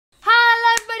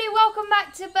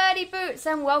to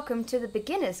BirdyBoots and welcome to the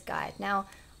Beginner's Guide. Now,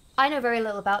 I know very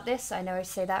little about this. I know I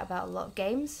say that about a lot of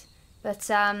games, but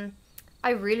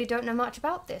I really don't know much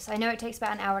about this. I know it takes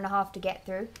about an hour and a half to get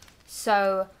through,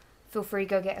 so feel free to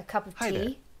go get a cup of tea. Hi there.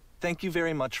 Thank you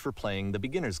very much for playing the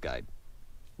Beginner's Guide.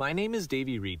 My name is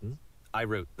Davey Reedon. I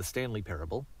wrote The Stanley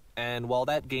Parable, and while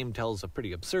that game tells a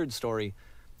pretty absurd story,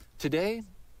 today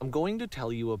I'm going to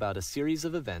tell you about a series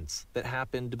of events that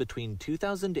happened between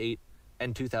 2008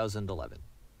 and 2011.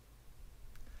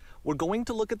 We're going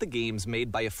to look at the games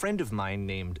made by a friend of mine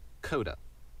named Coda.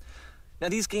 Now,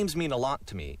 these games mean a lot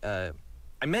to me. I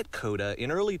met Coda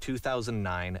in early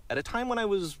 2009 at a time when I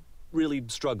was really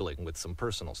struggling with some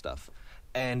personal stuff,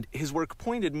 and his work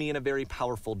pointed me in a very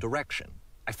powerful direction.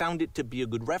 I found it to be a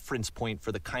good reference point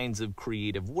for the kinds of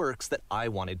creative works that I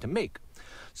wanted to make.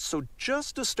 So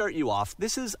just to start you off,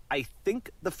 this is, I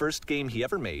think, the first game he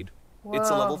ever made. Whoa.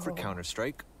 It's a level for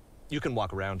Counter-Strike. You can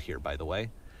walk around here, by the way.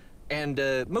 And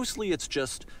mostly it's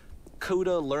just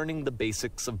Coda learning the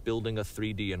basics of building a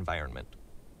 3D environment.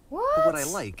 What? But what I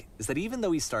like is that even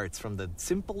though he starts from the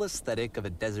simple aesthetic of a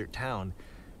desert town,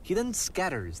 he then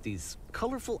scatters these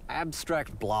colorful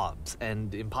abstract blobs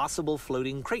and impossible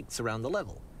floating crates around the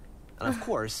level. And of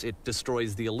course, it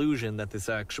destroys the illusion that this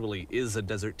actually is a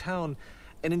desert town,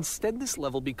 and instead this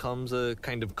level becomes a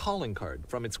kind of calling card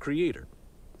from its creator.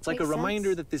 It's like a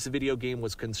reminder that this video game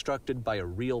was constructed by a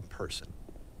real person.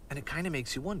 And it kind of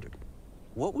makes you wonder,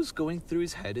 what was going through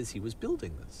his head as he was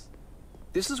building this?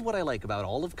 This is what I like about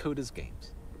all of Coda's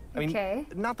games. I mean,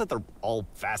 not that they're all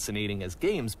fascinating as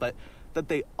games, but that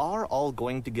they are all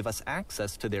going to give us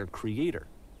access to their creator.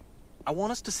 I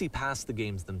want us to see past the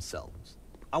games themselves.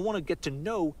 I want to get to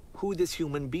know who this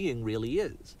human being really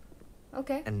is.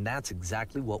 Okay. And that's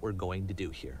exactly what we're going to do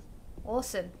here.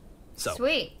 Awesome. So,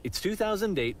 sweet. It's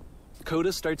 2008.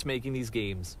 Coda starts making these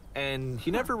games, and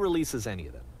he never releases any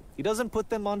of them. He doesn't put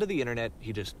them onto the internet.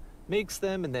 He just makes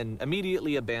them and then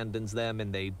immediately abandons them,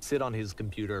 and they sit on his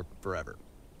computer forever.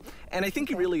 And I think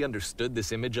he really understood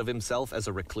this image of himself as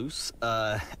a recluse.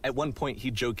 At one point,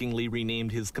 he jokingly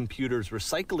renamed his computer's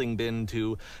recycling bin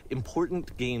to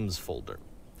Important Games Folder.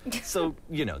 So,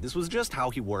 you know, this was just how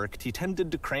he worked. He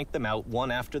tended to crank them out one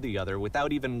after the other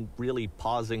without even really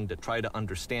pausing to try to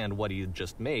understand what he had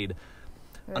just made.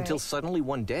 Right. Until suddenly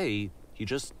one day, he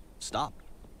just stopped.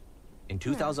 In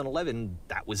 2011,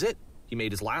 that was it. He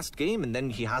made his last game, and then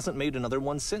he hasn't made another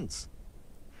one since.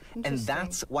 And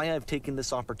that's why I've taken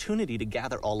this opportunity to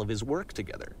gather all of his work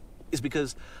together, is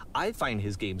because I find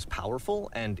his games powerful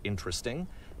and interesting,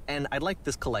 and I'd like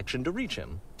this collection to reach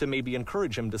him, to maybe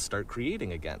encourage him to start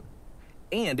creating again.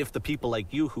 And if the people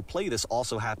like you who play this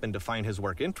also happen to find his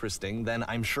work interesting, then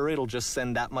I'm sure it'll just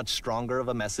send that much stronger of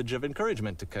a message of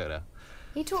encouragement to Coda.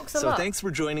 He talks a lot. So thanks for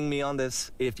joining me on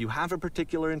this. If you have a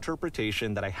particular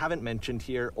interpretation that I haven't mentioned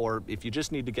here, or if you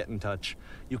just need to get in touch,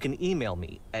 you can email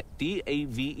me at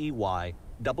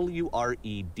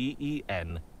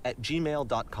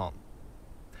daveywreden@gmail.com.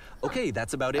 Okay,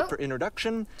 that's about it for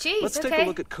introduction. Let's take a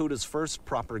look at Coda's first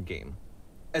proper game.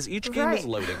 As each game is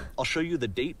loading, I'll show you the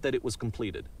date that it was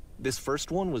completed. This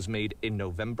first one was made in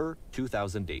November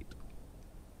 2008.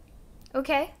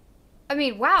 Okay. I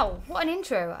mean, wow, what an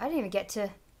intro. I didn't even get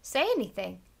to say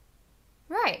anything.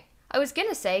 Right. I was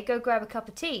gonna say, go grab a cup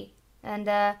of tea, and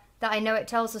that I know it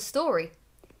tells a story.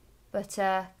 But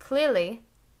clearly,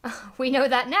 we know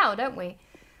that now, don't we?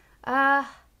 I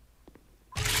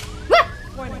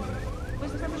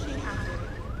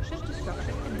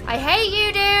hate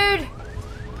you, dude!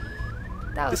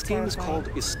 That was This game is called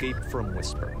Escape from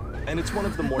Whisper, and it's one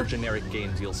of the more generic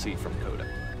games you'll see from Coda.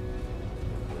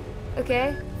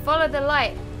 Okay, follow the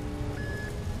light.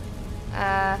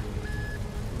 I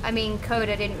mean,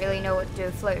 Coda didn't really know what to do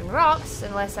with floating rocks,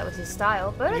 unless that was his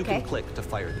style, but okay. You can click to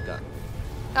fire the gun.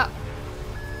 Oh.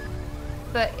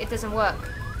 But it doesn't work.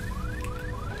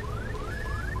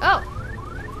 Oh.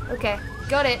 Okay,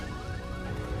 got it.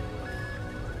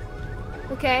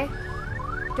 Okay.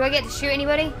 Do I get to shoot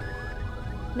anybody?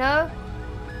 No?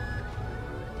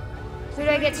 Who do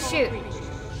I get to shoot?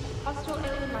 Hostile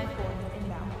alien life forms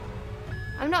inbound.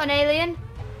 I'm not an alien.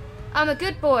 I'm a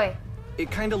good boy. It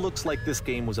kind of looks like this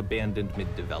game was abandoned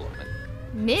mid-development.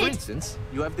 For instance,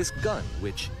 you have this gun,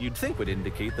 which you'd think would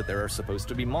indicate that there are supposed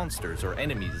to be monsters or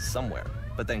enemies somewhere.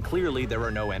 But then clearly there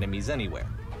are no enemies anywhere.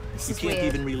 You can't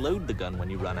even reload the gun when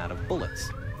you run out of bullets.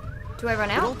 Do I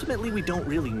run out? But ultimately we don't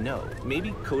really know.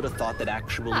 Maybe Coda thought that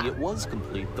actually it was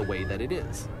complete the way that it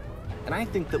is. And I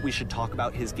think that we should talk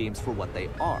about his games for what they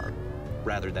are,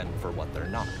 rather than for what they're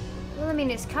not. Well, I mean,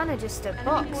 it's kind of just a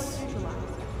box.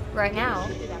 Right now.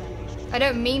 I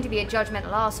don't mean to be a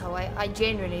judgmental asshole, I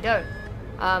genuinely don't.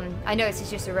 I know this is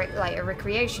just a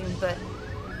recreation, but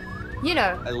you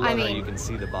know, I love how you can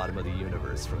see the bottom of the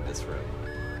universe from this room.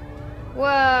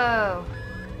 Whoa,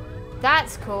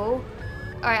 that's cool.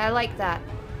 All right, I like that.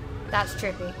 That's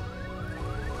trippy.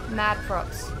 Mad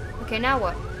props. Okay, now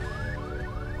what?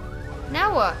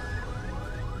 Now what?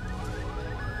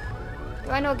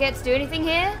 Do I not get to do anything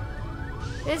here?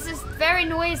 This is very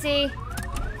noisy.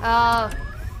 Oh,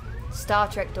 Star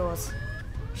Trek doors.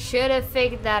 Should have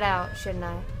figured that out, shouldn't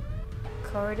I?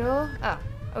 Corridor? Oh,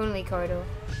 only corridor.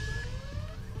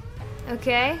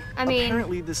 Okay, I mean...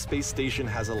 Apparently this space station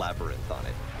has a labyrinth on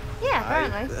it. Yeah,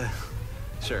 apparently.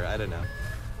 Sure, I don't know.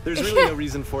 There's really no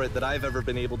reason for it that I've ever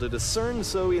been able to discern,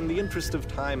 so in the interest of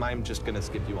time, I'm just gonna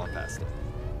skip you on past it.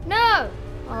 No!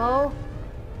 Oh,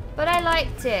 but I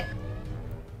liked it.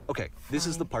 Okay, this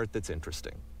is the part that's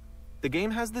interesting. The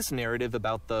game has this narrative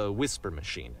about the whisper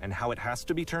machine and how it has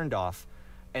to be turned off,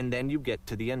 and then you get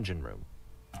to the engine room.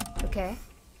 Okay,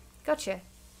 gotcha.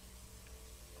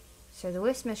 So the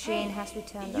whisper machine has to be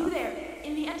turned off. You there,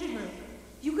 in the engine room.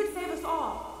 You could save us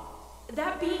all.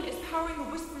 That beam is powering the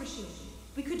whisper machine.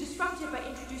 We could disrupt it by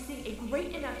introducing a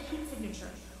great enough heat signature.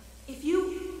 If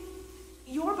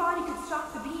your body could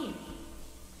stop the beam.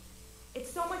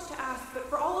 It's so much to ask, but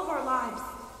for all of our lives,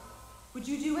 would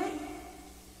you do it?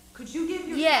 Could you give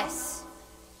yourself... Yes,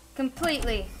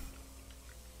 completely.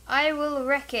 I will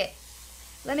wreck it.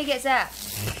 Let me get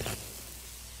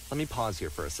zapped. Let me pause here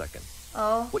for a second.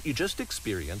 Oh. What you just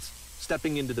experienced,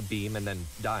 stepping into the beam and then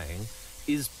dying,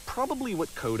 is probably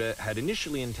what Coda had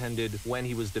initially intended when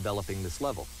he was developing this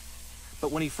level.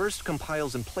 But when he first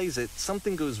compiles and plays it,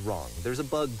 something goes wrong. There's a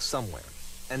bug somewhere.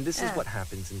 And this is what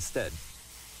happens instead.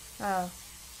 Oh.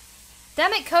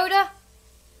 Damn it, Coda!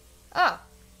 Oh.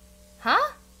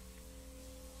 Huh?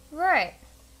 Right.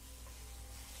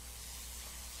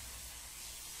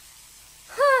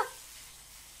 Huh!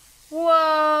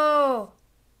 Whoa!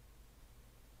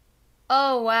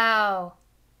 Oh, wow.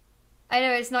 I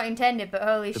know it's not intended, but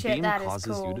holy shit, that is cool. The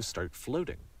beam causes you to start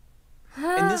floating.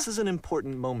 And this is an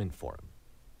important moment for him.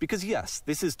 Because yes,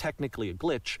 this is technically a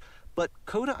glitch, but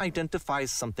Coda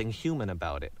identifies something human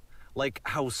about it. Like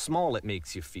how small it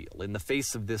makes you feel in the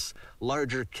face of this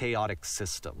larger chaotic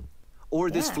system. Or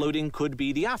this floating could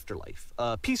be the afterlife,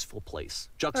 a peaceful place,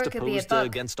 juxtaposed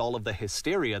against all of the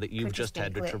hysteria that you've just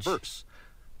had to traverse.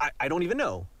 I don't even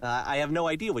know. I have no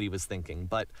idea what he was thinking,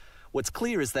 but what's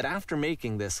clear is that after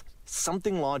making this,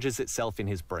 something lodges itself in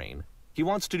his brain. He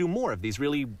wants to do more of these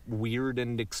really weird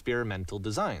and experimental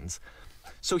designs.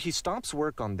 So he stops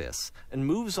work on this and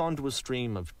moves on to a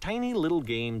stream of tiny little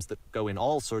games that go in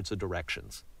all sorts of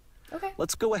directions. Okay.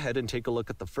 Let's go ahead and take a look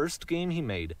at the first game he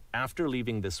made after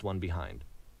leaving this one behind.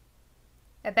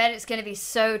 I bet it's going to be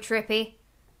so trippy.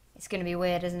 It's going to be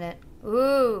weird, isn't it?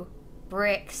 Ooh,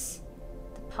 bricks.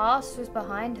 The past was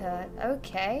behind her.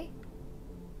 Okay.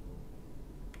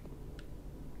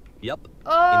 Yep.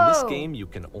 Oh. In this game, you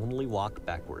can only walk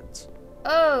backwards.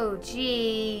 Oh,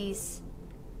 jeez.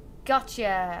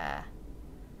 Gotcha.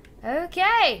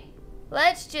 Okay.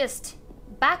 Let's just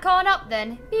back on up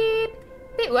then. Beep.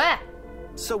 Beep. Where?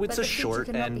 So it's a short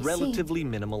and relatively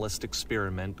minimalist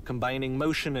experiment combining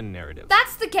motion and narrative.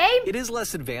 That's the game? It is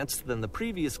less advanced than the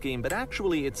previous game, but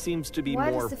actually it seems to be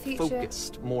more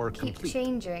focused, more complete.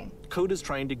 Changing. Coda's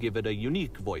trying to give it a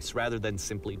unique voice rather than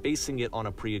simply basing it on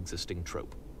a pre-existing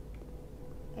trope.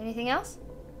 Anything else?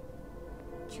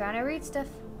 Trying to read stuff.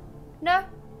 No?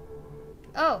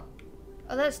 Oh.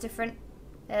 Oh, that's different.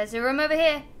 There's a room over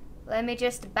here. Let me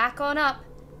just back on up.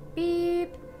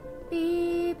 Beep.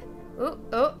 Beep. Oh,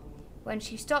 oh. When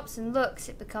she stops and looks,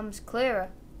 it becomes clearer.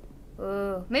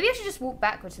 Oh. Maybe I should just walk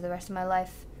backwards for the rest of my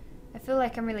life. I feel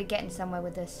like I'm really getting somewhere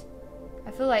with this.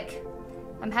 I feel like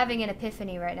I'm having an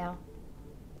epiphany right now.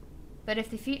 But if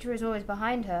the future is always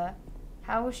behind her,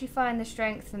 how will she find the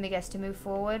strength when we get to move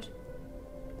forward?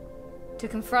 To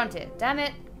confront it. Damn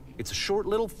it. It's a short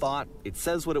little thought, it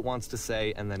says what it wants to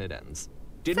say, and then it ends.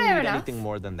 Didn't Fair need enough. anything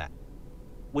more than that.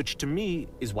 Which to me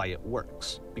is why it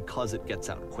works, because it gets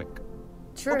out quick.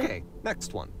 True. Okay,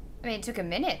 next one. I mean, it took a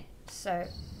minute, so...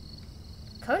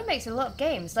 Coda makes a lot of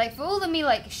games. Like, for all of me,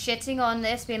 like, shitting on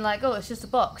this, being like, oh, it's just a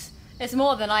box. It's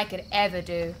more than I could ever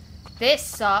do. This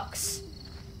sucks.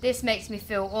 This makes me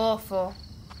feel awful.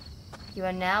 You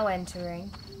are now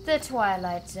entering the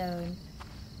Twilight Zone.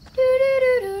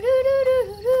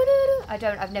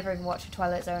 I've never even watched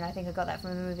Twilight Zone. I think I got that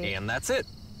from a movie. And that's it.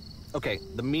 Okay,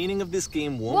 the meaning of this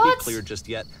game won't be clear just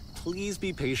yet. Please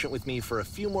be patient with me for a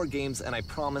few more games, and I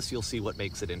promise you'll see what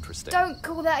makes it interesting. Don't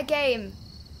call that a game.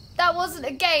 That wasn't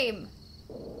a game.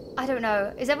 I don't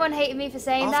know. Is everyone hating me for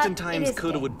saying that? Oftentimes, It is a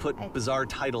Coda game. would put bizarre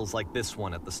titles like this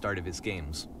one at the start of his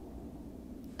games.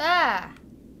 Ah.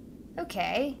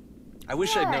 Okay. I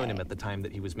wish I'd known him at the time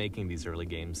that he was making these early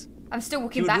games. I'm still He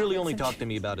walking would backwards. really only talk to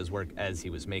me about his work as he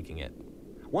was making it.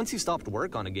 Once he stopped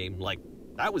work on a game, like,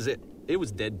 that was it. It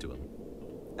was dead to him.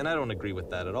 And I don't agree with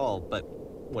that at all, but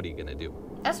what are you gonna do?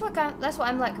 That's what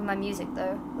I'm like with my music,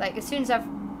 though. Like, as soon as I've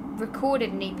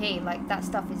recorded an EP, like, that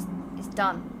stuff is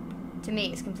done. To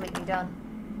me, it's completely done.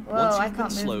 Whoa, Once I you've been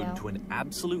can't move slowed now. to an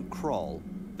absolute crawl,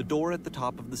 the door at the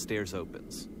top of the stairs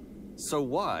opens. So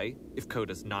why, if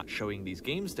Coda's not showing these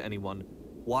games to anyone,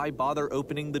 why bother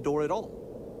opening the door at all?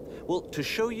 Well, to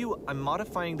show you, I'm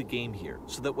modifying the game here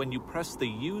so that when you press the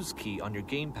use key on your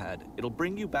gamepad, it'll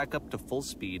bring you back up to full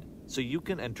speed so you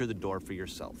can enter the door for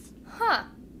yourself. Huh.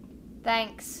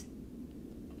 Thanks.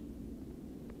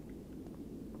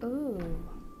 Ooh.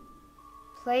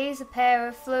 Plays a pair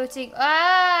of floating...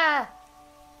 Ah!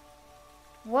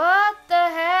 What the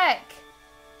heck?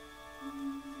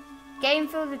 Game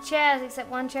filled with chairs, except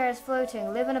one chair is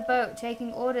floating. Live on a boat,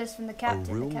 taking orders from the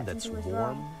captain. A room the captain that's who was warm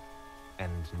wrong.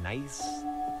 and nice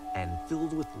and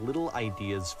filled with little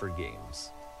ideas for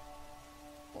games.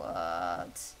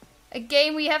 What? A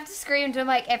game where you have to scream to him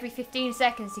like every 15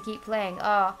 seconds to keep playing.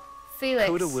 Ah, Felix.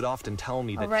 Coda would often tell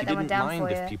me I'll that write he that one didn't down mind for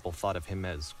if you. people thought of him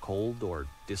as cold or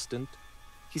distant.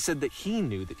 He said that he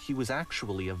knew that he was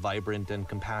actually a vibrant and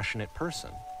compassionate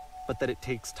person, but that it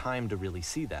takes time to really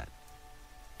see that.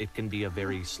 It can be a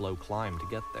very slow climb to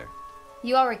get there.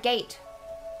 You are a gate.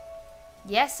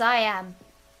 Yes, I am.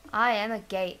 I am a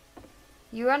gate.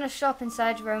 You run a shop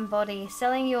inside your own body,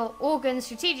 selling your organs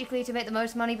strategically to make the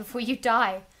most money before you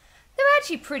die. They're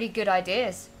actually pretty good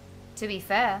ideas, to be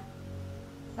fair.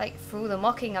 Like, for all the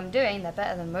mocking I'm doing, they're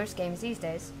better than most games these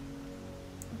days.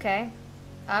 Okay,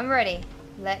 I'm ready.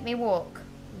 Let me walk.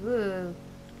 Woo.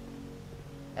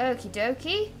 Okie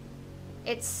dokie.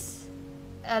 It's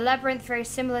a labyrinth very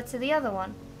similar to the other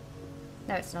one.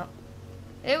 No, it's not.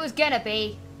 It was gonna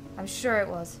be. I'm sure it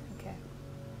was. Okay.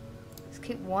 Let's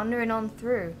keep wandering on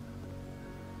through.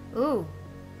 Ooh.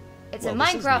 It's Well, a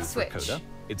this is Minecraft new for switch. Coda.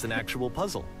 It's an actual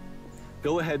puzzle.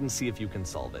 Go ahead and see if you can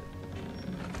solve it.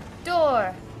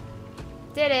 Door.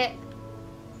 Did it.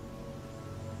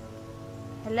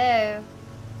 Hello.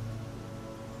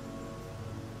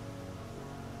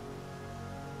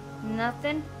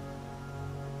 Nothing.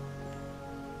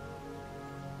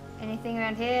 Anything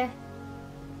around here?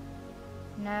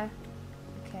 No.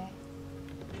 Okay.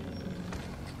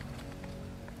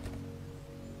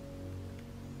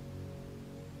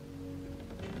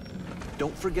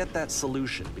 Don't forget that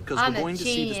solution, because I'm we're a going to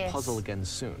see this genius. puzzle again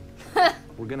soon.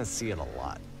 We're gonna see it a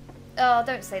lot. Oh,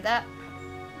 don't say that.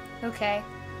 Okay.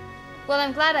 Well,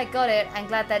 I'm glad I got it. I'm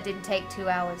glad that didn't take 2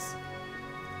 hours.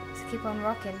 Let's keep on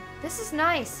rocking. This is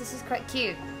nice. This is quite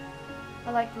cute.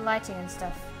 I like the lighting and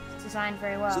stuff. It's designed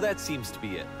very well. So that seems to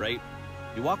be it, right?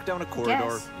 You walk down a corridor,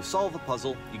 guess. you solve a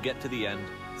puzzle, you get to the end.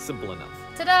 Simple enough.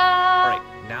 Ta-da!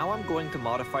 Alright, now I'm going to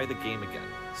modify the game again,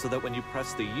 so that when you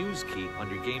press the use key on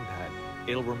your gamepad,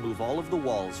 it'll remove all of the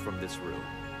walls from this room.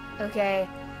 Okay.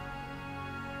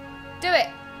 Do it!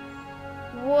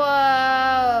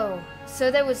 Whoa!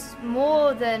 So there was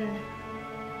more than...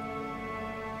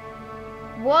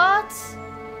 What?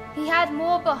 He had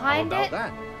more behind How it?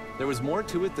 about that? There was more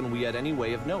to it than we had any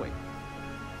way of knowing.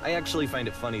 I actually find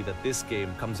it funny that this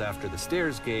game comes after the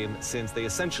Stairs game, since they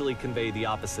essentially convey the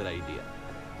opposite idea.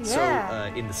 Yeah.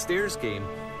 So, in the Stairs game,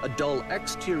 a dull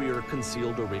exterior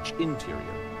concealed a rich interior.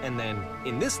 And then,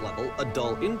 in this level, a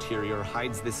dull interior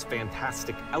hides this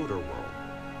fantastic outer world.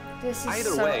 This is Either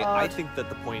so way, odd. I think that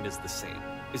the point is the same.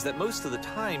 Is that most of the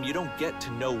time, you don't get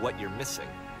to know what you're missing.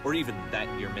 Or even that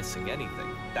you're missing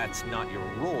anything. That's not your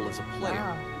role as a player.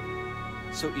 Wow.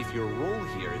 So if your role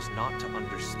here is not to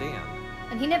understand,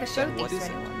 And he never showed then these what to is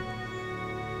it? anyone.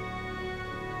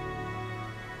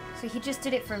 So he just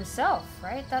did it for himself,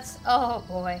 right? That's... Oh,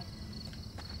 boy.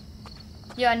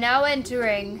 You are now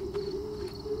entering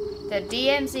the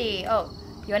DMZ. Oh,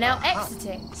 you are now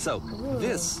exiting. So, Ooh.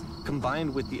 this,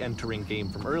 combined with the entering game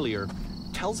from earlier,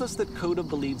 tells us that Coda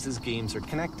believes his games are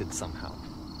connected somehow.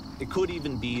 It could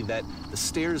even be that the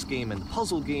Stairs game and the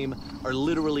puzzle game are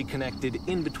literally connected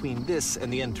in between this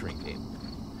and the entering game.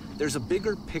 There's a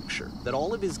bigger picture that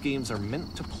all of his games are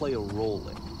meant to play a role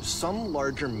in, some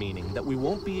larger meaning that we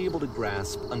won't be able to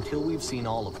grasp until we've seen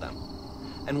all of them.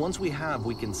 And once we have,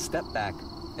 we can step back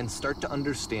and start to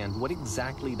understand what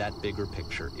exactly that bigger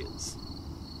picture is.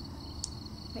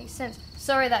 Makes sense.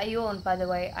 Sorry that I yawned, by the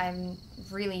way. I'm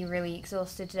really, really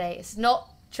exhausted today. It's not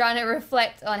trying to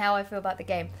reflect on how I feel about the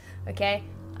game, okay?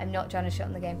 I'm not trying to shut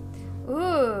on the game.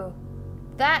 Ooh,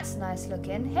 that's nice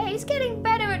looking. Hey, he's getting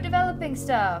better at developing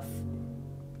stuff.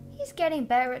 He's getting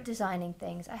better at designing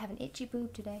things. I have an itchy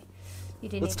boob today. You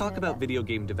didn't. Let's talk about video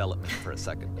game development for a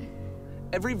second.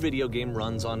 Every video game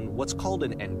runs on what's called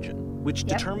an engine, which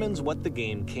determines what the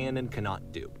game can and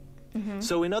cannot do.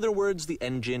 So in other words, the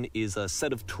engine is a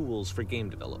set of tools for game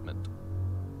development.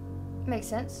 Makes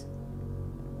sense.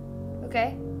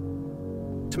 Okay.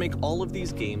 To make all of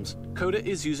these games, Coda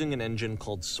is using an engine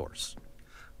called Source.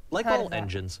 Like Heard all of that.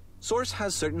 engines, Source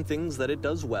has certain things that it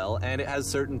does well, and it has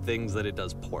certain things that it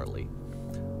does poorly.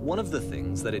 One of the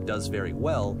things that it does very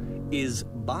well is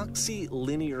boxy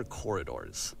linear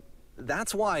corridors.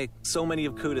 That's why so many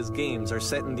of Coda's games are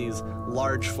set in these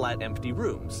large, flat, empty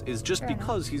rooms, is just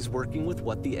because he's working with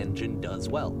what the engine does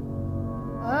well.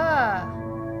 Ah.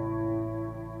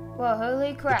 Well,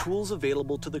 holy crap. The tools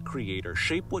available to the creator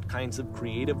shape what kinds of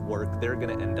creative work they're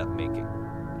going to end up making.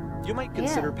 You might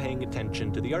consider paying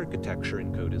attention to the architecture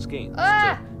in Coda's games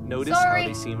to notice how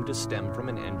they seem to stem from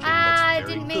an engine that's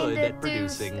very good at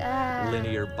producing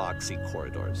linear, boxy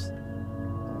corridors.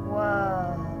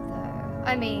 Whoa.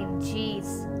 I mean,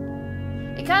 jeez.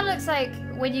 It kind of looks like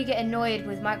when you get annoyed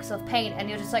with Microsoft Paint and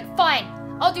you're just like, fine,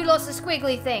 I'll do lots of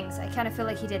squiggly things. I kind of feel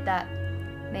like he did that.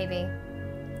 Maybe.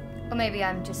 Or maybe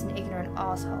I'm just an ignorant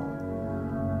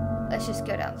asshole. Let's just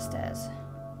go down the stairs.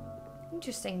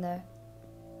 Interesting, though.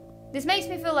 This makes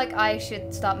me feel like I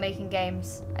should start making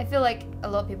games. I feel like a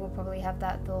lot of people probably have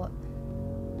that thought.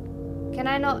 Can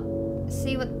I not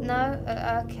see what... No?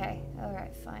 Okay.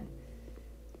 Alright, fine.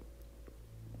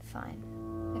 Fine.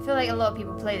 I feel like a lot of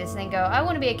people play this and then go, I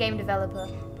want to be a game developer.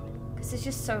 Because there's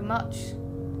just so much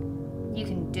you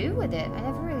can do with it. I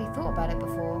never really thought about it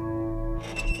before.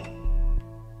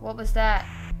 What was that?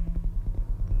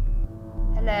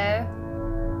 Hello?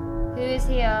 Who is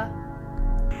here?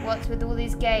 What's with all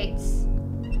these gates?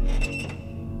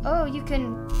 Oh, you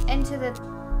can enter the...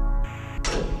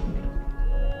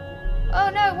 Oh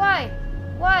no, why?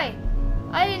 Why?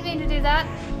 I didn't mean to do that.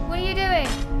 What are you doing?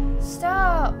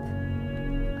 Stop.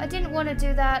 I didn't want to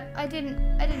do that. I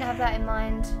didn't have that in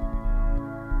mind.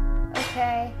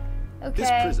 Okay. Okay. This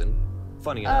prison,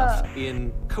 funny enough,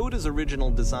 in Coda's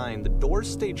original design, the doors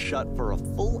stayed shut for a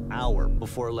full hour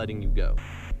before letting you go.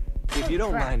 If you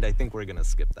don't mind, I think we're gonna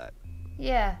skip that.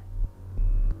 Yeah.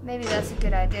 Maybe that's a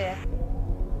good idea.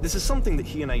 This is something that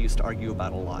he and I used to argue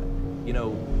about a lot. You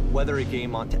know, whether a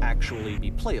game ought to actually be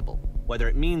playable, whether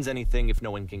it means anything if no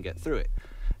one can get through it.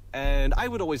 And I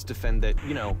would always defend that,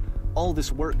 you know, all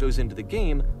this work goes into the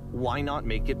game, why not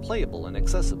make it playable and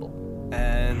accessible?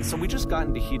 And so we just got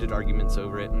into heated arguments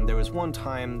over it, and there was one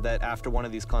time that after one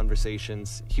of these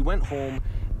conversations, he went home,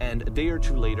 and a day or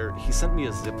two later, he sent me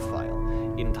a zip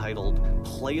file entitled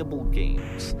Playable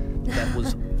Games that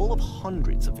was full of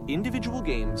hundreds of individual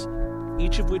games,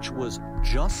 each of which was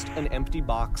just an empty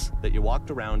box that you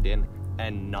walked around in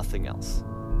and nothing else.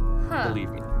 Huh. Believe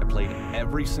me, I played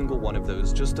every single one of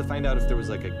those just to find out if there was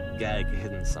like a gag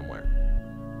hidden somewhere.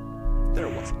 There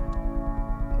wasn't.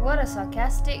 What a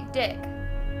sarcastic dick.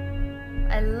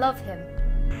 I love him.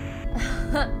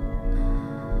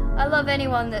 I love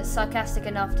anyone that's sarcastic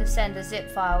enough to send a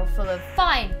zip file full of,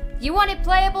 fine, you want it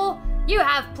playable? You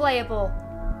have playable.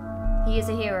 He is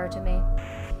a hero to me.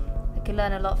 I could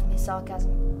learn a lot from his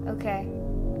sarcasm. Okay.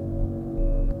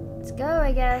 Let's go,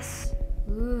 I guess.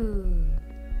 Ooh.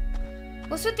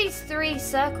 What's with these 3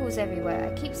 circles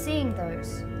everywhere? I keep seeing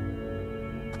those.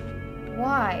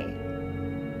 Why?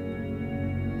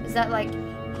 Is that like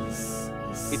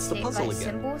It's the puzzle like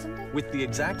again, symbol or something? with the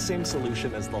exact same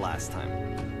solution as the last time.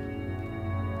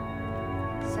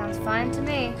 Sounds fine to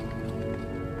me.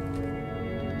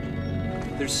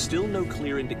 There's still no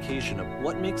clear indication of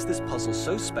what makes this puzzle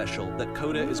so special that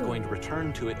Coda is going to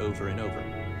return to it over and over.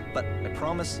 But I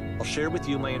promise I'll share with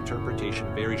you my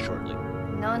interpretation very shortly.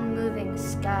 Non-moving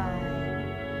sky.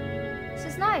 This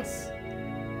is nice.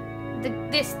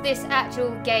 This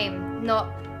actual game,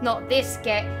 not this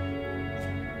game.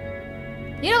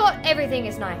 You know what? Everything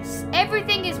is nice.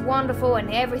 Everything is wonderful and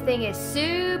everything is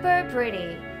super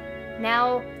pretty.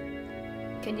 Now,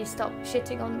 can you stop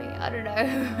shitting on me? I don't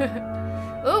know.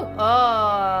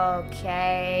 Oh,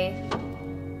 okay.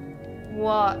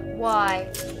 What?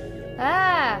 Why?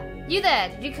 Ah, you there?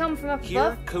 Did you come from up Here,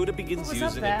 above? Coda begins What was up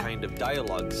using there? a kind of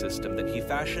dialogue system that he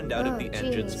fashioned out of the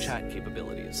engine's jeez. chat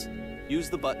capabilities.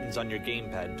 Use the buttons on your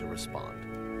gamepad to respond.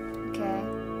 Okay.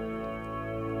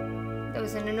 There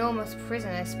was an enormous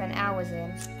prison I spent hours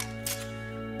in.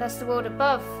 That's the world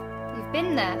above. You've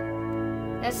been there.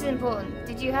 That's important.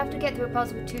 Did you have to get through a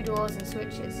puzzle with 2 doors and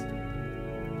switches?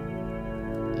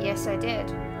 Yes, I did.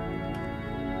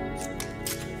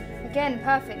 Again,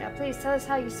 perfect. Now please tell us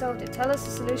how you solved it. Tell us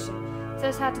the solution. Tell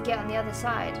us how to get on the other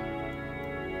side.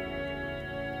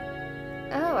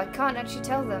 Oh, I can't actually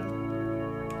tell them.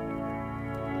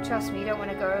 Trust me, you don't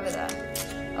want to go over there.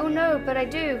 Oh no, but I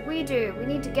do. We do. We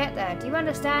need to get there. Do you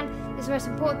understand? It's the most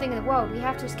important thing in the world. We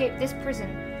have to escape this prison.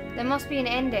 There must be an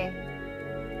ending.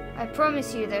 I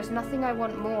promise you, there's nothing I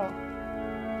want more.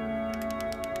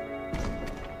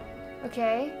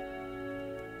 Okay.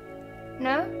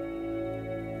 No?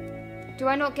 Do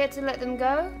I not get to let them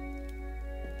go?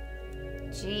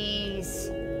 Jeez.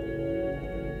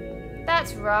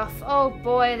 That's rough. Oh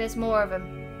boy, there's more of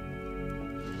them.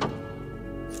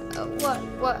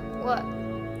 What?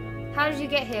 How did you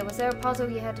get here? Was there a puzzle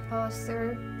you had to pass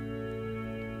through?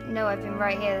 No, I've been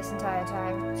right here this entire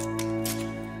time.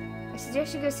 I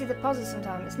suggest you go see the puzzle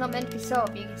sometime. It's not meant to be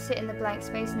solved. You can sit in the blank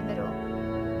space in the middle.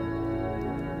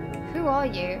 Who are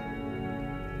you?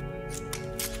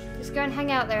 Just go and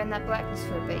hang out there in that blackness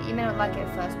for a bit. You may not like it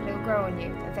at first, but it'll grow on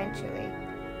you eventually.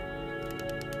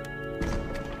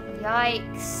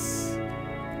 Yikes.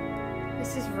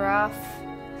 This is rough.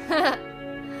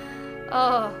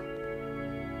 Oh.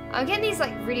 I'm getting these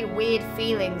like really weird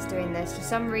feelings doing this for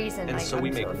some reason. And like, so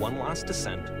we make one last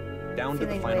descent down to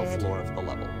the final floor of the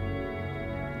level.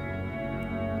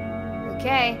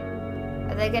 Okay.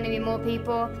 Are there going to be more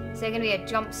people? Is there going to be a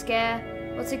jump scare?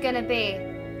 What's it going to be?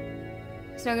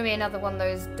 It's not going to be another one of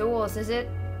those doors, is it?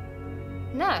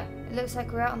 No. It looks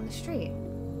like we're out on the street.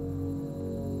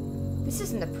 This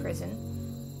isn't a prison.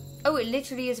 Oh, it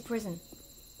literally is a prison.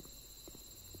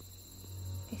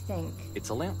 I think. It's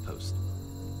a lamppost.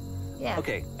 Yeah.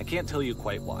 Okay, I can't tell you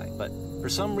quite why, but for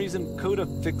some reason, Coda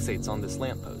fixates on this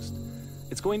lamppost.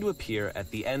 It's going to appear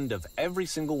at the end of every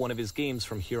single one of his games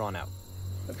from here on out.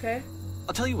 Okay.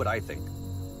 I'll tell you what I think.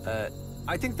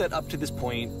 I think that up to this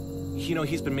point, you know,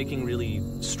 he's been making really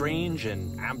strange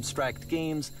and abstract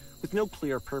games with no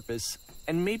clear purpose,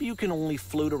 and maybe you can only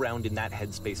float around in that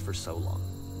headspace for so long.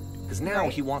 Because now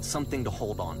he wants something to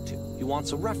hold on to. He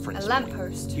wants a reference point. A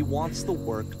lamppost. He wants the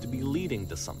work to be leading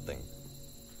to something.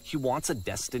 He wants a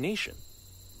destination,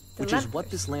 which is what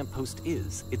this lamppost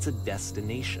is. It's a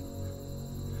destination.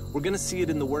 We're going to see it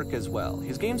in the work as well.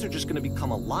 His games are just going to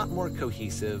become a lot more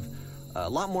cohesive, a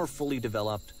lot more fully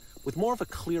developed, with more of a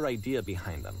clear idea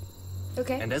behind them.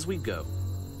 Okay. And as we go,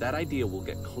 that idea will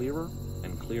get clearer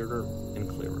and clearer and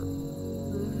clearer.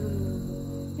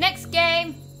 Next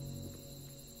game!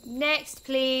 Next,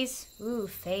 please. Ooh,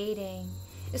 fading.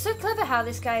 It's so clever how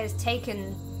this guy has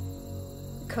taken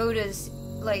Coda's,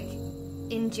 like,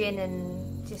 engine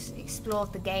and just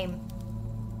explored the game.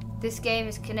 This game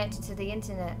is connected to the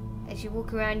internet. As you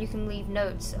walk around, you can leave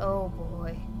notes. Oh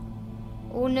boy.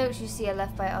 All notes you see are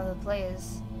left by other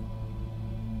players.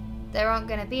 There aren't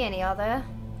going to be any, are there?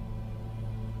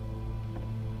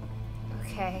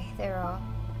 Okay, there are.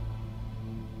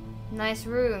 Nice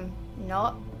room.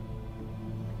 Not.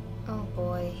 Oh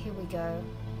boy, here we go.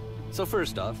 So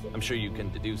first off, I'm sure you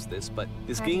can deduce this, but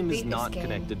this game is not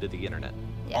connected to the internet.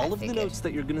 Yeah, all of the notes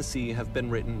that you're going to see have been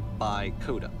written by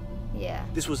Coda. Yeah.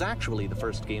 This was actually the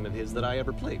first game of his that I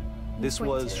ever played. This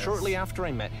was shortly after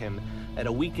I met him at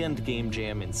a weekend game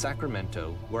jam in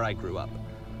Sacramento, where I grew up.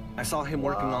 I saw him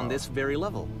working on this very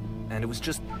level, and it was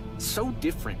just so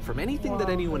different from anything that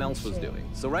anyone else was doing.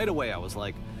 So right away I was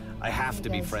like, I have to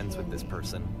be friends with this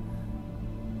person.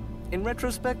 In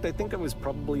retrospect, I think I was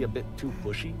probably a bit too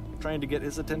pushy, trying to get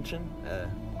his attention.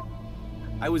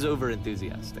 I was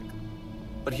over-enthusiastic.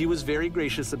 But he was very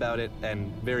gracious about it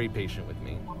and very patient with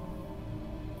me.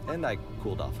 And I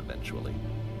cooled off eventually.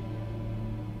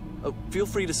 Oh, feel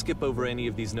free to skip over any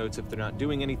of these notes if they're not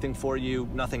doing anything for you.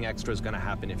 Nothing extra is going to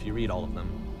happen if you read all of them.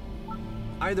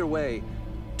 Either way,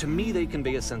 to me they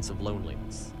convey a sense of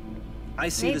loneliness. I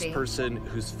see this person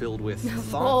who's filled with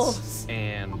thoughts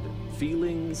and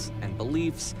feelings and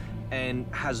beliefs and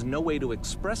has no way to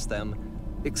express them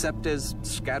except as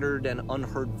scattered and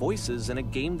unheard voices in a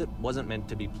game that wasn't meant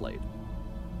to be played.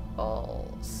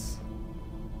 Balls.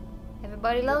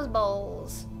 Everybody loves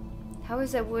balls. How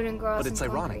is that wood and grass? But it's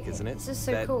ironic, isn't it? This is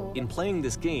so that cool. In playing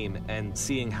this game and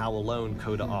seeing how alone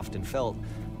Coda often felt,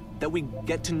 that we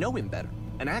get to know him better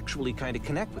and actually kind of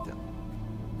connect with him.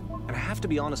 And I have to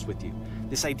be honest with you,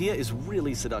 this idea is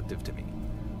really seductive to me.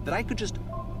 That I could just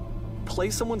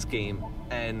play someone's game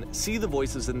and see the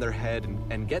voices in their head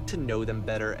and get to know them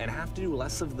better and have to do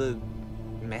less of the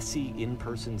messy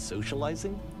in-person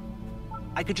socializing.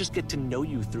 I could just get to know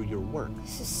you through your work.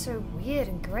 This is so weird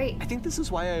and great. I think this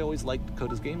is why I always liked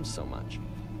Coda's games so much,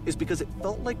 is because it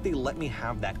felt like they let me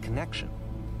have that connection.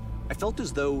 I felt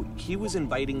as though he was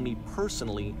inviting me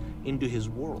personally into his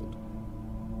world.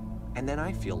 And then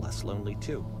I feel less lonely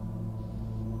too.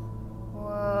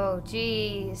 Oh,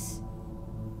 jeez.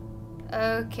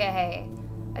 Okay.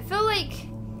 I feel like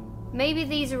maybe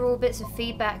these are all bits of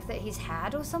feedback that he's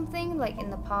had or something, like in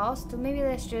the past, or maybe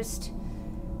they're just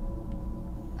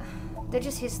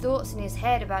his thoughts in his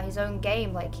head about his own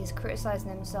game, like he's criticizing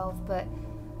himself, but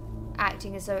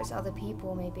acting as though it's other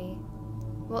people, maybe.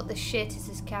 What the shit is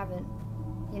this cabin?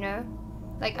 You know?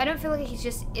 Like, I don't feel like he's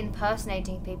just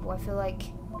impersonating people. I feel like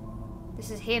this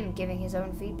is him giving his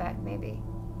own feedback, maybe.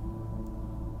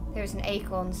 There's an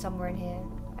acorn somewhere in here.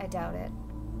 I doubt it.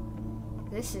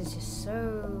 This is just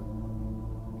so...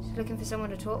 Just looking for someone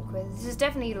to talk with. This is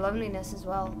definitely loneliness as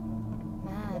well.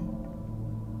 Man.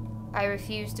 I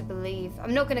refuse to believe.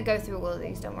 I'm not going to go through all of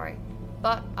these, don't worry.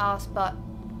 Butt, ass, butt.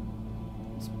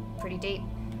 It's pretty deep.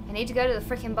 I need to go to the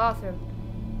frickin' bathroom.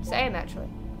 Same, actually.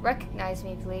 Recognize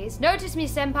me, please. Notice me,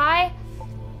 senpai!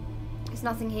 There's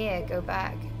nothing here. Go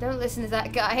back. Don't listen to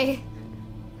that guy.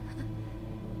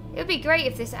 It would be great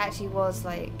if this actually was,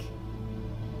 like,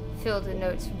 filled with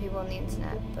notes from people on the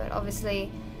internet. But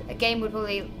obviously, a game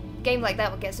like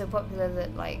that would get so popular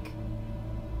that, like,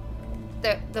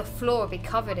 the floor would be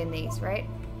covered in these, right?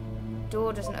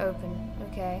 Door doesn't open.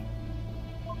 Okay.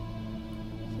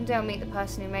 Someday I'll meet the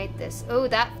person who made this. Oh,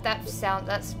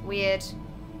 that's weird.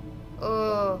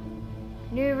 Oh,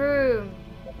 new room.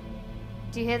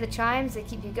 Do you hear the chimes? They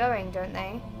keep you going, don't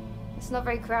they? It's not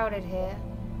very crowded here.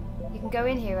 You can go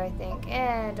in here, I think.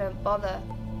 Don't bother.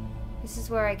 This is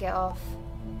where I get off.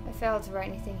 I failed to write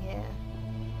anything here.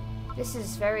 This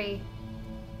is very...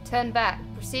 Turn back.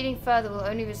 Proceeding further will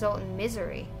only result in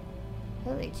misery.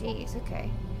 Holy jeez,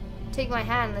 okay. Take my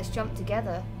hand, let's jump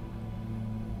together.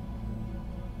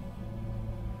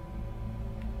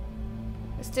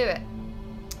 Let's do it.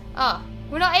 Ah,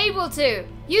 we're not able to!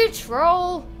 You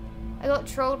troll! I got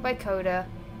trolled by Coda.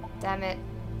 Damn it.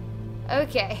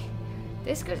 Okay.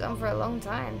 This goes on for a long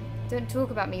time. Don't talk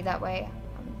about me that way.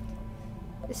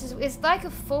 It's like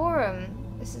a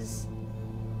forum.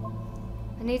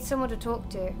 I need someone to talk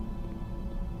to.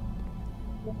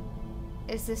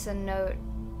 Is this a note?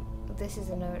 This is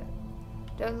a note.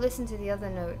 Don't listen to the other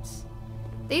notes.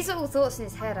 These are all thoughts in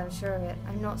his head, I'm sure of it.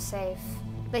 I'm not safe.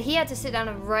 But he had to sit down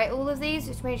and write all of these,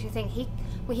 which makes you think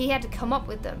he had to come up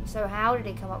with them. So how did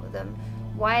he come up with them?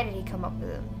 Why did he come up with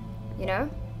them? You know?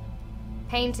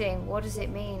 Painting, what does it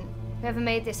mean? Whoever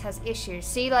made this has issues.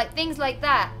 See, like, things like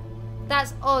that.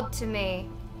 That's odd to me.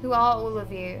 Who are all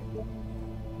of you?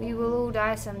 We will all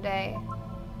die someday.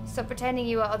 Stop pretending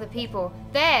you are other people.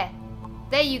 There!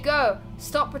 There you go!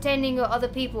 Stop pretending you're other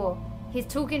people. He's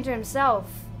talking to himself.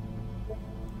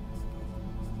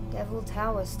 Devil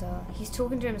Tower Star. He's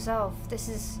talking to himself.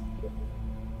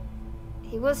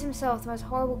 He was himself, the most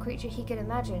horrible creature he could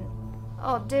imagine.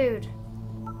 Oh, dude.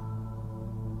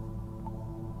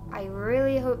 I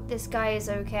really hope this guy is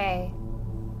okay.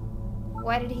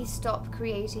 Why did he stop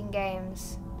creating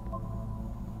games?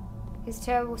 His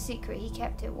terrible secret, he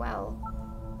kept it well.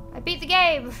 I beat the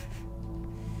game!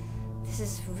 This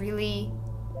is really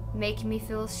making me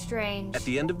feel strange. At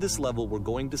the end of this level, we're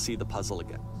going to see the puzzle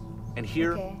again. And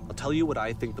here, okay. I'll tell you what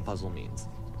I think the puzzle means.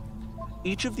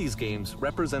 Each of these games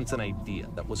represents an idea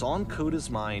that was on Coda's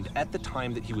mind at the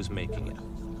time that he was making it.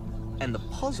 And the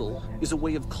puzzle is a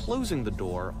way of closing the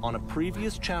door on a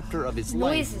previous chapter of his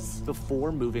Noises. life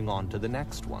before moving on to the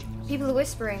next one. People are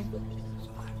whispering.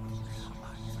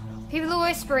 People are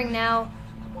whispering now.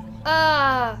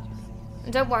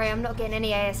 Don't worry, I'm not getting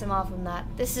any ASMR from that.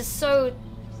 This is so...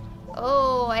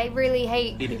 Oh, I really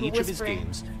hate people In each whispering. of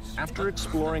his games, after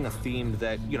exploring a theme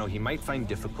that, he might find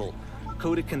difficult,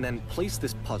 Coda can then place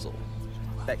this puzzle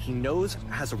that he knows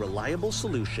has a reliable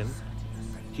solution,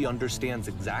 he understands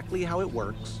exactly how it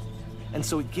works, and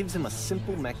so it gives him a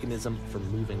simple mechanism for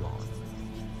moving on.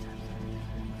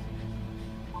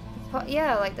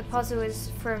 Yeah, like the puzzle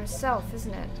is for himself,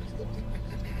 isn't it?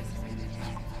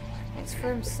 It's for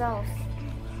himself.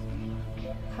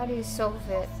 How do you solve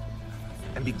it?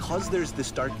 And because there's this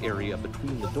dark area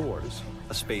between the doors,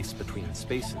 a space between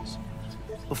spaces,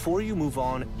 before you move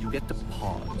on, you get to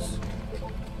pause.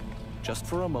 Just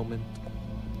for a moment,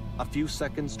 a few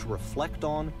seconds to reflect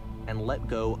on and let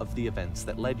go of the events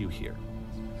that led you here.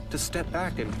 To step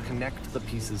back and connect the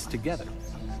pieces together.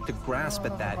 To grasp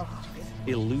at that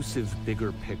elusive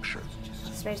bigger picture.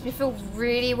 This makes me feel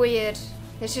really weird.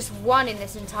 There's just one in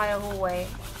this entire hallway.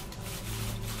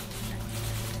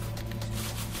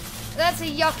 That's a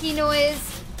yucky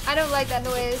noise. I don't like that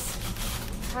noise.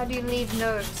 How do you leave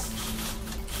notes?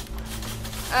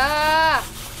 Ah!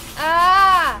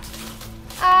 Ah!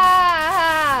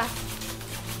 Ah!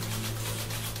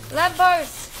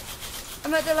 Lamppost!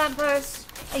 I'm at the lamppost.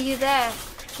 Are you there?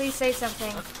 Please say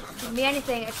something. Give me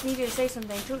anything. I just need you to say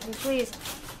something. Talk to me, please.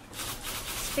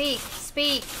 Speak.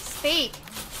 Speak. Speak.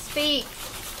 Speak.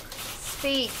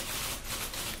 Speak.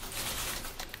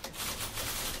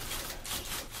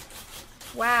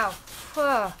 Wow.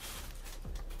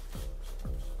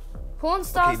 Porn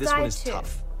stars Okay, this died one is too.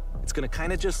 tough. It's gonna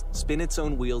kind of just spin its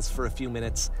own wheels for a few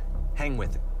minutes. Hang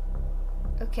with it.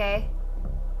 Okay.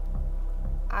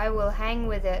 I will hang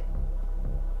with it.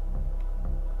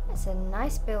 It's a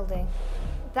nice building.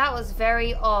 That was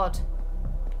very odd.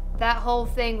 That whole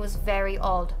thing was very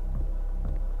odd.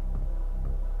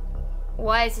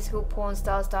 Why is this called Porn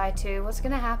Stars Die Too? What's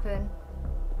gonna happen?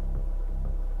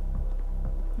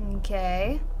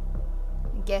 Okay.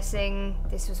 I'm guessing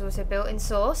this was also built in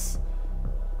Source.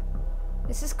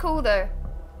 This is cool though.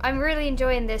 I'm really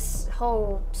enjoying this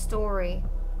whole story.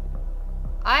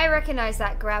 I recognize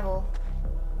that gravel.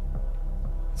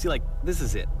 See, like, this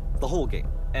is it. The whole game.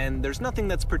 And there's nothing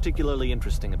that's particularly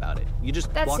interesting about it. You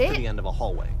just That's walk to it? the end of a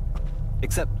hallway.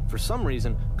 Except, for some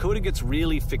reason, Coda gets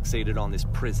really fixated on this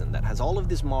prison that has all of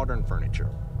this modern furniture.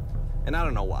 And I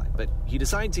don't know why, but he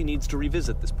decides he needs to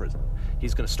revisit this prison.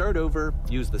 He's gonna start over,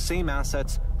 use the same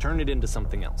assets, turn it into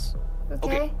something else.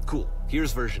 Okay. Cool.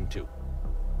 Here's version 2.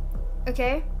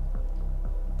 Okay.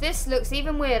 This looks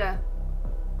even weirder.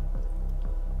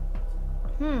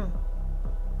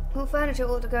 What furniture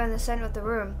ought to go in the center of the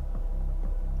room?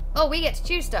 Oh, we get to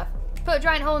choose stuff. Put a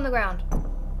giant hole in the ground.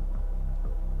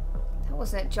 That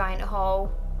wasn't a giant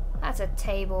hole. That's a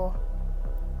table.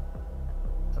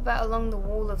 About along the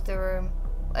wall of the room.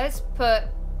 Let's put...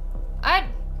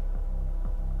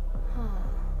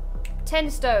 10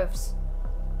 stoves.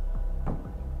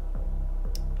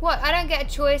 What? I don't get a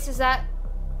choice, is that...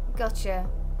 Gotcha.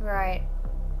 Right.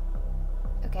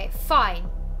 Okay, fine.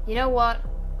 You know what?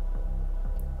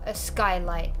 A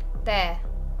skylight. There.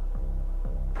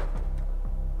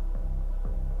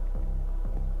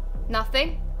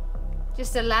 Nothing.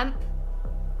 Just a lamp.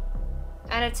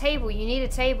 And a table. You need a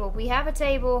table. We have a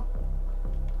table.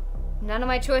 None of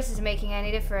my choices are making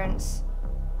any difference.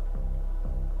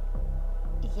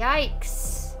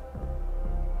 Yikes.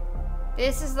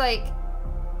 This is like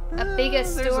a bigger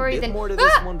story There's a bit than... more to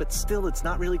this one, but still, it's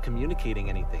not really communicating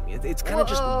anything. It's kind of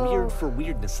just weird for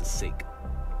weirdness' sake.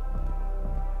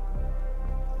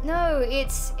 No,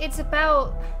 it's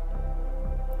about...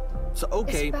 So,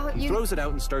 okay, about he you- throws it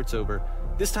out and starts over.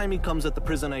 This time he comes at the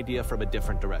prison idea from a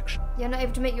different direction. You're not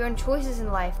able to make your own choices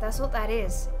in life. That's what that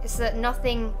is. It's that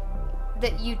nothing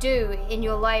that you do in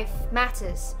your life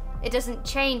matters. It doesn't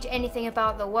change anything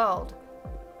about the world.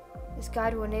 This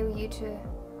guide will enable you to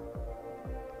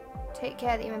take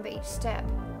care that you remember each step.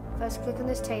 First, click on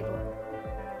this table.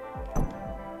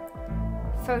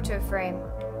 Photo frame.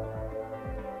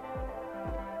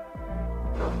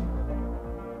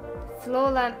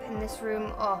 Floor lamp in this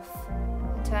room off.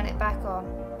 And turn it back on.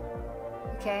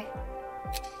 Okay.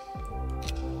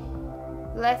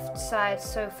 Left side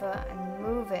sofa and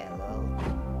move it a little.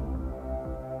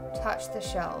 Touch the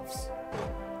shelves.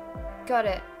 Got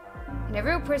it. In a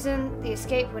real prison, the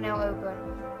escape will now open.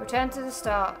 Return to the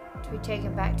start to be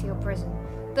taken back to your prison.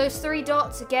 Those 3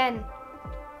 dots again.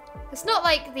 It's not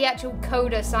like the actual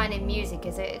Coda sign in music,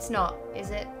 is it? It's not,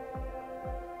 is it?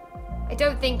 I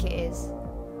don't think it is.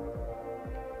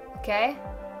 Okay.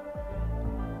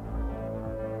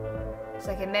 It's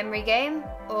like a memory game,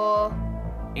 or...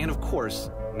 And of course,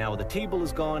 now the table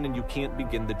is gone and you can't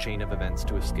begin the chain of events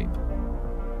to escape.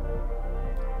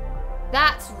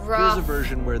 That's rough. Here's a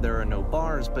version where there are no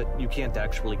bars, but you can't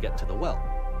actually get to the well.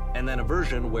 And then a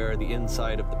version where the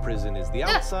inside of the prison is the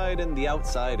outside and the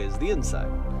outside is the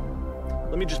inside.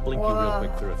 Let me just blink you real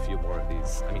quick through a few more of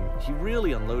these. I mean, he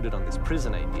really unloaded on this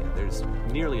prison idea. There's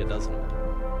nearly a dozen of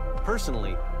them.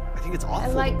 Personally, I think it's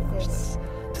awful like to watch this.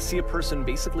 to see a person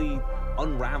basically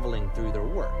unraveling through their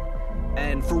work.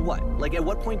 And for what? Like, at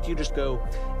what point do you just go,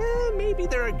 maybe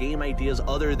there are game ideas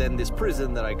other than this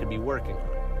prison that I could be working on?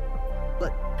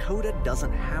 But Coda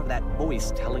doesn't have that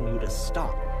voice telling you to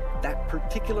stop. That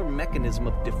particular mechanism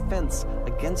of defense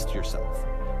against yourself.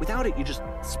 Without it, you just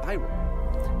spiral.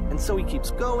 And so he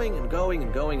keeps going and going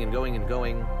and going and going and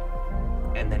going.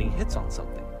 And then he hits on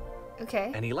something.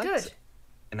 Okay, And he likes good. it.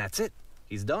 And that's it.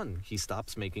 He's done. He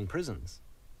stops making prisons.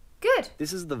 Good.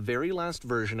 This is the very last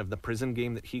version of the prison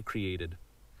game that he created.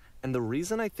 And the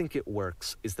reason I think it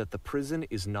works is that the prison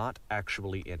is not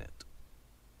actually in it.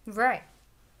 Right.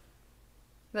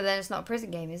 But then it's not a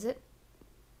prison game, is it?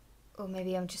 Or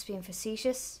maybe I'm just being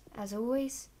facetious, as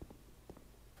always.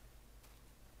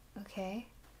 Okay.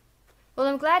 Well,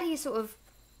 I'm glad he sort of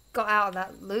got out of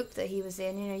that loop that he was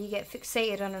in. You know, you get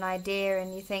fixated on an idea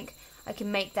and you think, I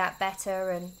can make that better,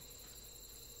 and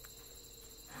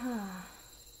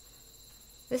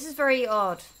This is very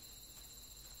odd.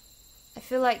 I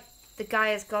feel like the guy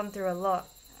has gone through a lot,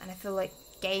 and I feel like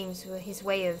games were his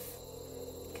way of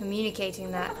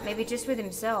communicating that, maybe just with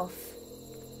himself.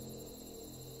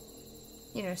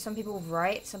 You know, some people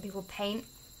write, some people paint,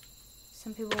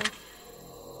 some people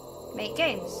make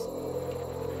games.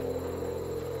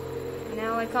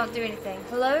 Now I can't do anything.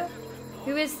 Hello?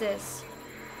 Who is this?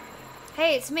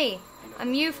 Hey, it's me.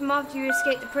 I'm you from after you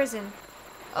escaped the prison.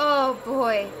 Oh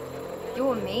boy.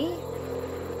 You're me?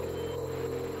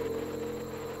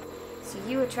 So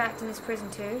you were trapped in this prison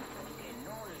too?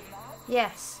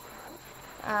 Yes.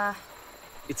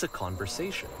 It's a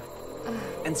conversation.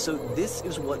 And so this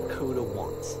is what Coda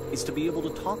wants, is to be able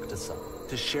to talk to someone,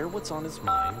 to share what's on his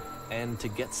mind, and to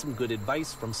get some good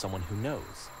advice from someone who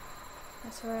knows.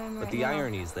 That's where I am right now. But the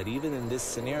irony is that even in this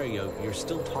scenario, you're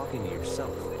still talking to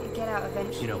yourself. I get out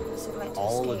eventually. You know, because I'd like to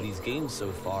all escape. of these games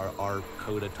so far are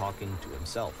Coda talking to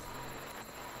himself.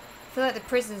 I feel like the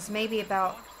prison's maybe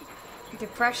about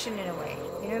depression in a way.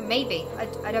 You know, maybe. I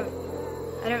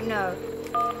don't know.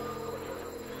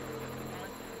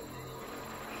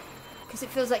 Because it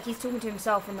feels like he's talking to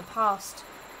himself in the past.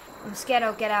 I'm scared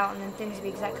I'll get out and then things will be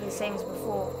exactly the same as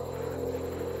before.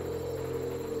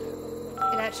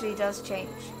 It actually does change.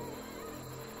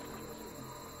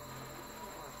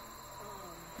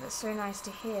 That's so nice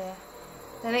to hear.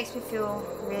 That makes me feel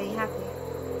really happy.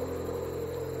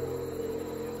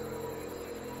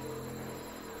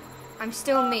 I'm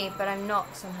still me, but I'm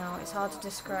not somehow. It's hard to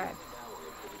describe.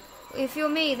 If you're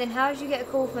me, then how did you get a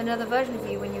call from another version of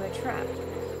you when you were trapped?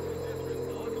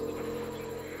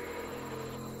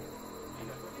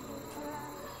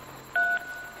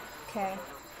 Okay.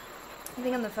 I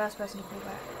think I'm the first person to call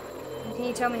back. And can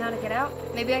you tell me how to get out?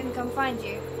 Maybe I can come find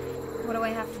you. What do I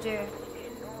have to do?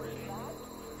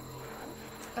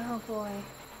 Oh boy.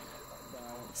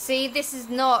 See, this is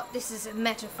a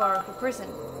metaphorical prison.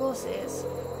 Of course it is.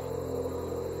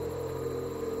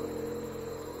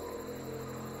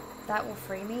 That will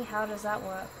free me? How does that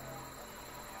work?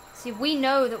 See, we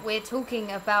know that we're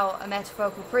talking about a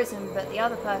metaphorical prison, but the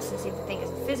other person seems to think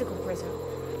it's a physical prison.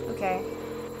 Okay.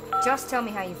 Just tell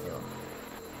me how you feel.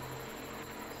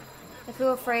 I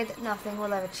feel afraid that nothing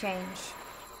will ever change.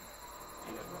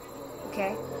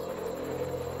 Okay.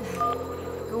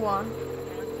 Go on.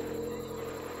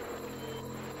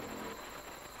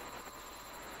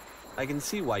 I can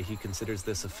see why he considers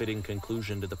this a fitting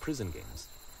conclusion to the prison games.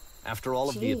 After all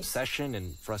of the Jeez. obsession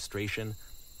and frustration,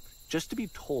 just to be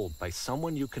told by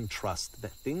someone you can trust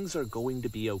that things are going to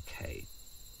be okay.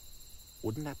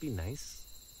 Wouldn't that be nice?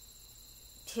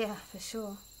 Yeah, for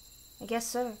sure. I guess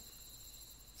so.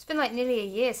 It's been like nearly a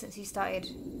year since he started.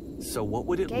 So what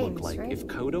would it look Games, like right? if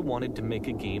Coda wanted to make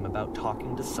a game about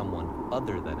talking to someone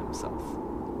other than himself?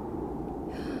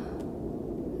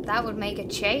 That would make a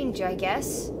change, I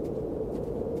guess.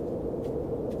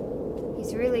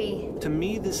 He's really... To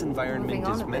me, this environment Moving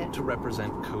on is a meant bit. to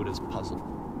represent Coda's puzzle,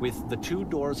 with the two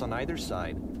doors on either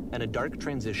side and a dark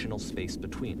transitional space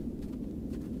between.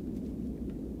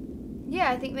 Yeah,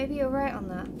 I think maybe you're right on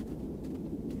that.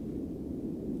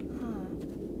 Huh.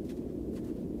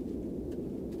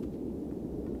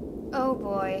 Oh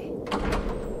boy.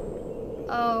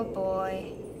 Oh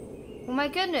boy. Well, my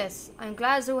goodness. I'm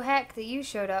glad as all heck that you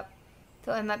showed up.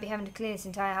 Thought I might be having to clean this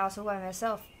entire house all by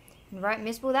myself. And right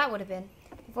miserable that would have been.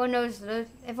 Everyone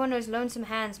knows lonesome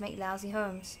hands make lousy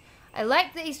homes. I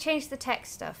like that he's changed the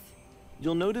text stuff.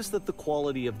 You'll notice that the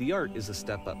quality of the art is a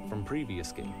step up from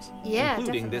previous games, Yeah,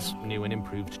 including definitely. this new and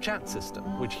improved chat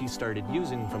system, which he started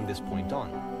using from this point on.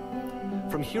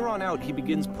 From here on out, he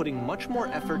begins putting much more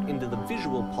effort into the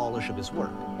visual polish of his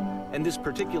work, and this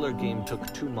particular game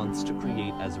took 2 months to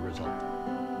create as a result.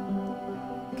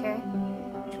 Okay.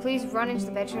 Would you please run into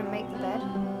the bedroom and make the bed?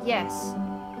 Yes.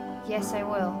 Yes, I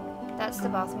will. That's the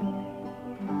bathroom.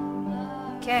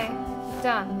 Okay.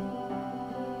 Done.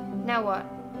 Now what?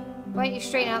 Why don't you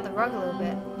straighten out the rug a little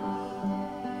bit?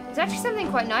 There's actually something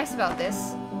quite nice about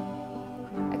this.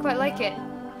 I quite like it.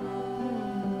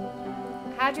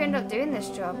 How'd you end up doing this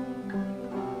job?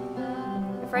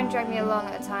 A friend dragged me along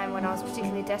at a time when I was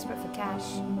particularly desperate for cash.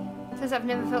 Since I've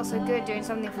never felt so good doing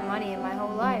something for money in my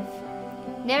whole life.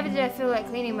 Never did I feel like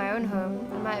cleaning my own home.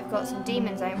 I might have got some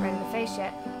demons I ain't ready to face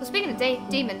yet. Well, speaking of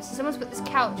demons, someone's put this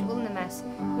couch all in a mess.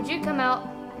 Would you come out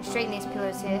and straighten these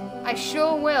pillows here? I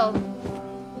sure will.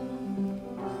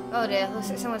 Oh dear, looks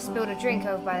like someone spilled a drink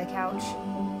over by the couch.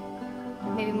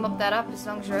 Maybe mop that up as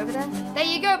long as you're over there. There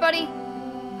you go, buddy!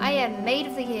 I am Maid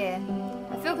of the Year.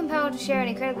 I feel compelled to share an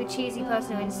incredibly cheesy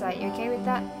personal insight. You okay with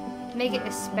that? Make it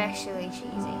especially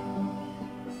cheesy.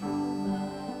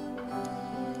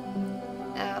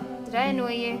 Did I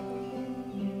annoy you?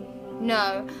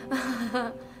 No.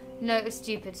 No, it was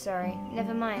stupid, sorry.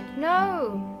 Never mind.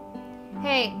 No!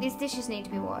 Hey, these dishes need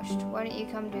to be washed. Why don't you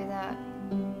come do that?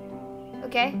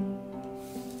 Okay.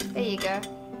 There you go.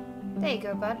 There you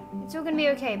go, bud. It's all gonna be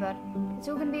okay, bud. It's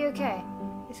all gonna be okay.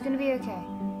 It's gonna be okay.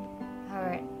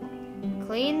 Alright.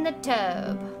 Clean the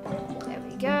tub. There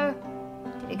we go.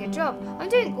 Did a good job. I'm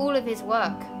doing all of his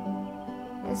work.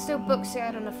 There's still books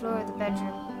out on the floor of the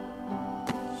bedroom.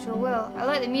 Sure will. I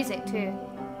like the music too.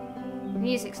 The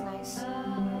music's nice.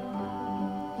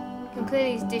 Can clear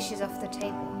these dishes off the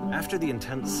table. After the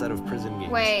intense set of prison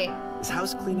games, Wait. this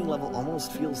house cleaning level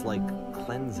almost feels like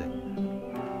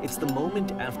cleansing. It's the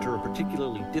moment after a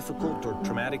particularly difficult or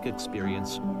traumatic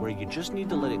experience where you just need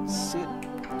to let it sit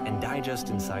and digest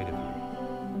inside of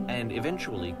you, and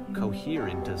eventually cohere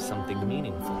into something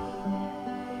meaningful.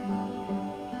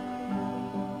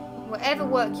 Whatever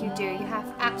work you do, you have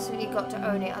absolutely got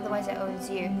to own it, otherwise it owns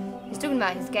you. He's talking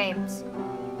about his games.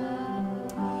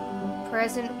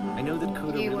 Present. I know that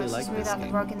Coda He really wants to liked smooth this out the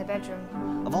game. rug in the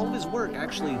bedroom. Of all of his work,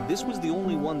 actually, this was the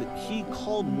only one that he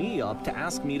called me up to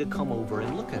ask me to come over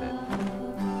and look at it.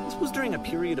 This was during a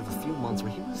period of a few months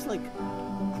where he was, like,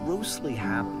 grossly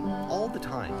happy all the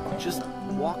time. Just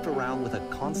walked around with a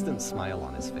constant smile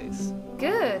on his face.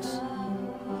 Good.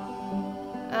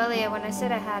 Earlier when I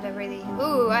said I had a really...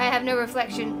 Ooh, I have no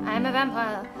reflection. I am a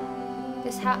vampire.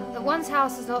 The one's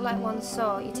house is not like one's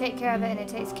soul. You take care of it and it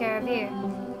takes care of you.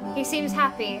 He seems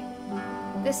happy.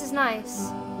 This is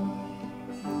nice.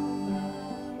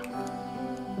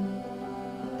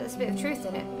 There's a bit of truth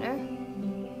in it, no?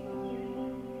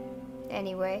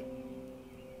 Anyway.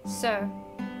 So.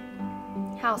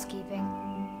 Housekeeping.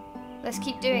 Let's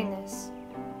keep doing this.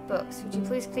 Books. Would you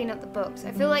please clean up the books?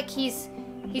 I feel like he's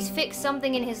fixed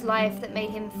something in his life that made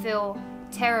him feel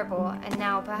terrible, and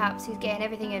now perhaps he's getting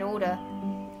everything in order.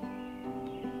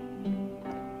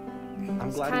 I'm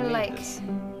It's glad he kinda made like... this.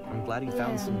 I'm glad he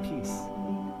found some peace.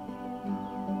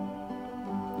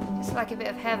 It's like a bit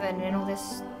of heaven in all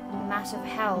this mass of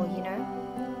hell, you know?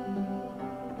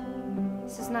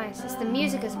 This is nice. It's the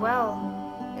music as well.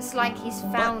 It's like he's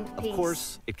found But, peace. of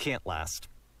course, it can't last.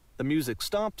 The music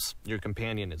stops, your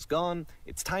companion is gone,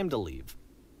 it's time to leave.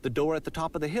 The door at the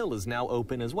top of the hill is now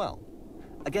open as well.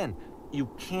 Again, you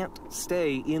can't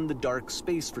stay in the dark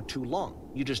space for too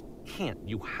long. You just can't.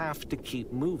 You have to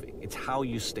keep moving. It's how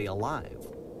you stay alive.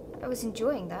 I was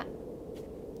enjoying that.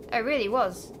 I really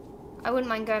was. I wouldn't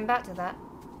mind going back to that.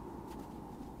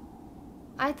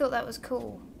 I thought that was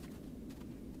cool.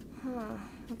 Huh,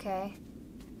 okay.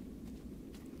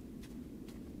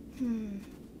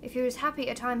 If he was happy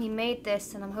at the time he made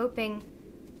this, and I'm hoping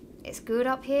it's good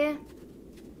up here.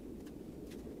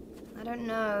 I don't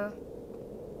know.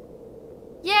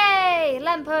 Yay!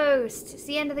 Lamppost! It's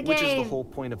the end of the game. Which is the whole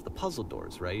point of the puzzle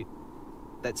doors, right?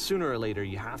 That sooner or later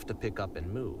you have to pick up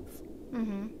and move.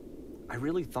 Mm-hmm. I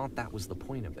really thought that was the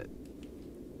point of it.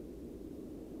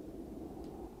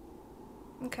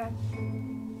 Okay.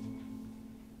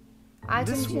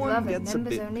 Items This you one love at gets a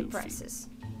members bit only goofy. prices.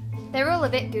 They're all a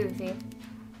bit goofy.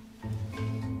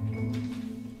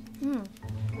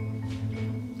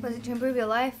 Was it to improve your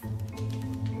life?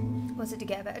 Was it to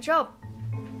get a better job?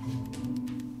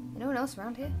 Anyone else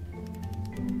around here?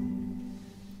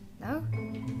 No?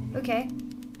 Okay.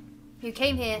 You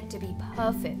came here to be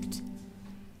perfect.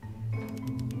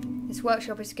 This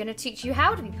workshop is going to teach you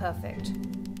how to be perfect.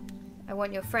 I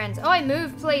want your friends. Oh, I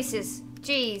moved places.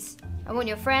 Jeez. I want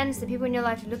your friends, the people in your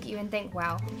life, to look at you and think,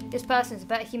 wow, this person is a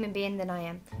better human being than I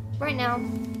am. Right now,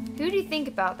 who do you think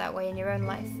about that way in your own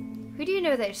life? Who do you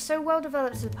know that is so well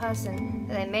developed as a person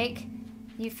that they make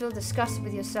you feel disgusted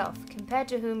with yourself, compared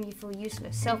to whom you feel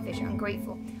useless, selfish,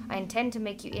 ungrateful? I intend to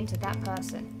make you into that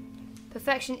person.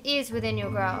 Perfection is within your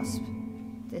grasp.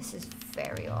 This is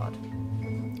very odd.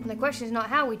 And the question is not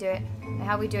how we do it, but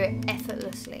how we do it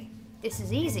effortlessly. This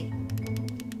is easy.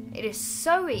 It is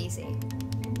so easy.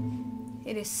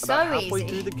 It is so About halfway easy.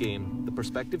 through the game, the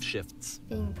perspective shifts.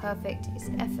 Being perfect is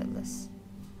effortless.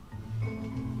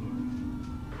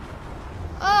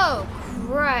 Oh,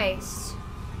 Christ.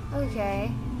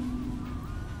 Okay.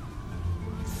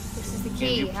 This is the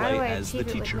key. you How do play I as the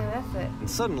achieve it with teacher. no effort? And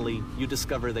suddenly, you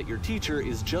discover that your teacher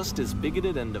is just as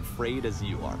bigoted and afraid as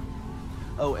you are.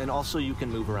 Oh, and also you can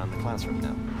move around the classroom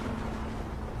now.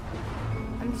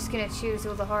 I'm just gonna choose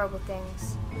all the horrible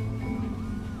things.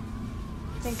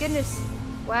 Thank goodness.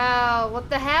 Wow, what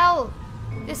the hell?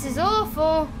 This is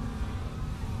awful.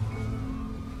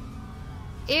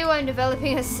 Ew, I'm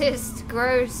developing a cyst.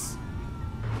 Gross.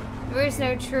 There is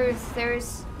no truth. There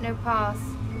is no path.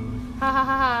 Ha ha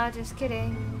ha ha, just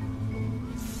kidding.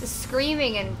 The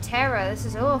screaming and terror. This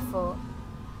is awful.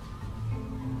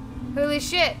 Holy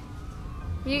shit.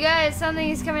 You guys, something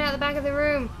is coming out the back of the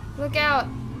room. Look out.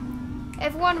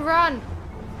 Everyone run.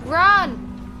 Run!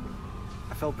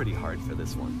 I felt pretty hard for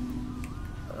this one.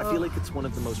 I feel like it's one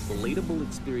of the most relatable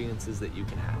experiences that you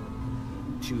can have.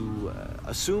 To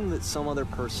assume that some other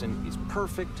person is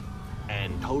perfect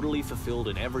and totally fulfilled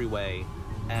in every way,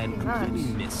 and completely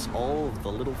miss all of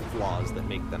the little flaws that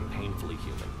make them painfully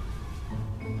human.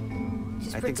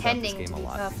 Just I think about this pretending game to a be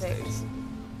lot perfect. these days.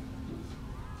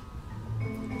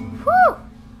 Whew!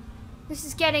 This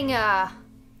is getting a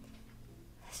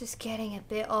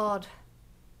bit odd.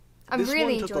 I'm This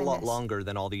really one took a enjoying lot this. longer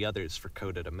than all the others for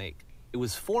Coda to make. It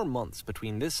was 4 months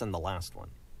between this and the last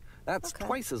one. That's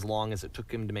twice as long as it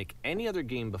took him to make any other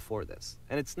game before this.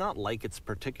 And it's not like it's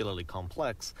particularly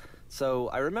complex, so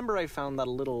I remember I found that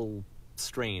a little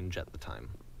strange at the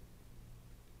time.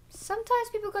 Sometimes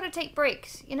people gotta take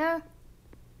breaks, you know?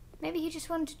 Maybe he just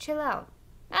wanted to chill out.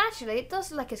 Actually, it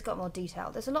does look like it's got more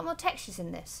detail. There's a lot more textures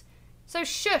in this. So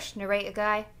shush, narrator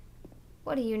guy.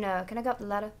 What do you know? Can I go up the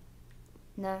ladder?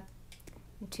 No.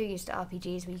 I'm too used to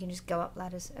RPGs where you can just go up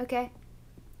ladders. Okay.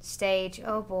 Stage.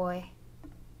 Oh boy.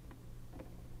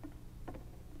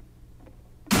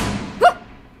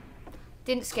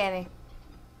 Didn't scare me.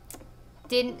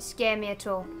 Didn't scare me at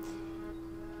all.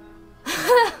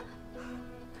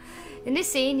 In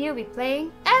this scene, you'll be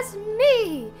playing as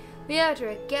me. We are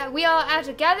at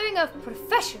a gathering of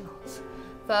professionals.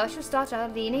 First, you'll start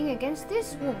out leaning against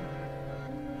this woman.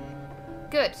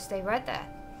 Good. Stay right there.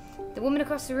 The woman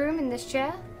across the room in this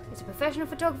chair is a professional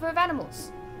photographer of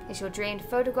animals. It's your dream to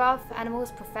photograph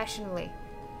animals professionally.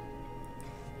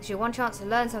 It's your one chance to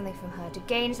learn something from her, to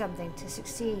gain something, to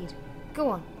succeed. Go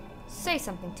on, say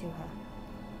something to her.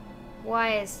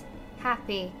 Wise,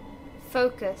 happy,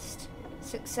 focused,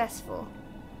 successful.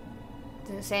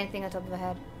 Doesn't say anything on top of her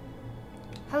head.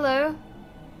 Hello?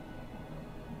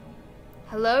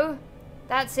 Hello?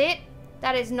 That's it?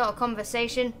 That is not a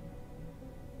conversation.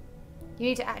 You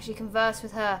need to actually converse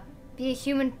with her. Be a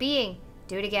human being.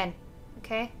 Do it again.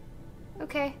 Okay?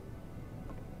 Okay.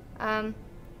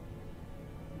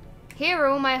 Here are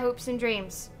all my hopes and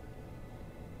dreams.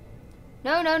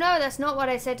 No, that's not what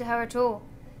I said to her at all.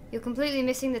 You're completely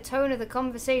missing the tone of the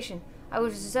conversation. I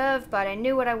was reserved, but I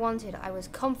knew what I wanted. I was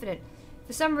confident.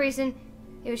 For some reason,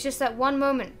 it was just that one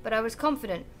moment, but I was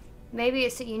confident. Maybe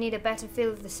it's that you need a better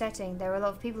feel of the setting. There are a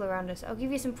lot of people around us. I'll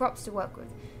give you some props to work with.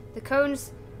 The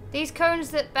cones, these cones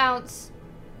that bounce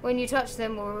when you touch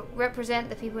them will represent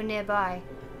the people nearby.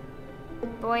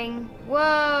 Boing.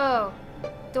 Whoa!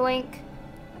 Doink.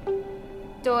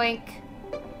 Doink.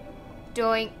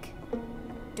 Doink.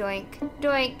 Doink.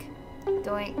 Doink.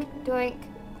 Doink. Doink.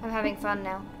 I'm having fun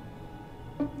now.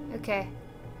 Okay.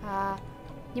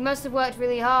 You must have worked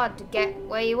really hard to get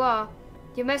where you are.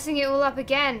 You're messing it all up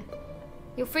again.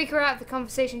 You'll freak her out if the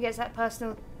conversation gets that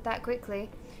personal that quickly.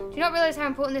 Do you not realize how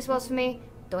important this was for me?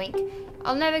 Doink.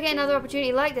 I'll never get another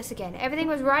opportunity like this again. Everything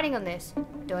was riding on this.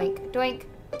 Doink. Doink.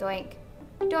 Doink.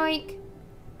 Doink.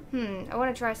 I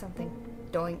want to try something.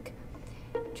 Doink.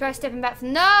 Try stepping back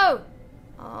from... No!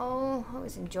 Oh, I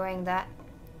was enjoying that.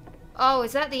 Oh,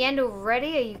 is that the end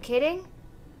already? Are you kidding?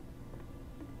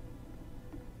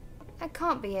 That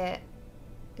can't be it.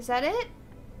 Is that it?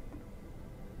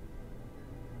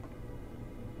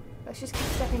 Let's just keep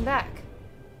stepping back.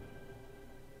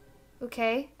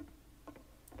 Okay.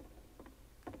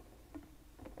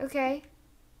 Okay.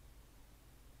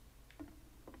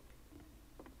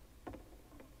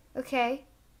 Okay.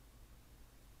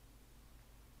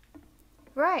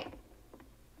 Right.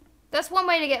 That's one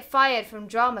way to get fired from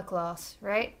drama class,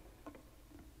 right?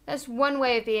 That's one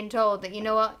way of being told that, you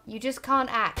know what, you just can't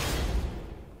act.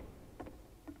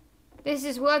 This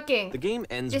is working. The game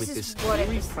ends with this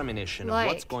eerie premonition of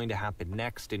what's going to happen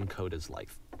next in Coda's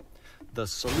life. The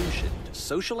solution to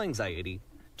social anxiety,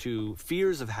 to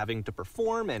fears of having to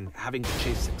perform and having to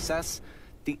chase success,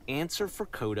 the answer for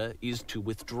Coda is to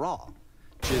withdraw,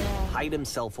 to hide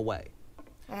himself away.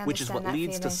 Which is what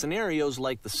leads to scenarios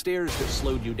like the stairs that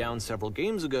slowed you down several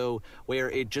games ago, where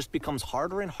it just becomes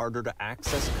harder and harder to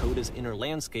access Coda's inner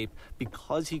landscape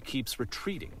because he keeps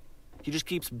retreating. He just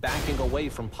keeps backing away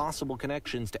from possible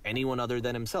connections to anyone other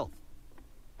than himself.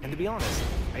 And to be honest,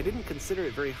 I didn't consider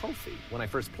it very healthy when I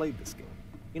first played this game.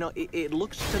 You know, it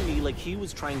looked to me like he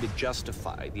was trying to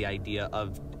justify the idea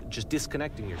of just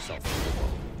disconnecting yourself from the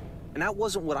world. And that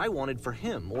wasn't what I wanted for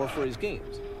him or for his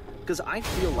games. Because I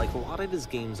feel like a lot of his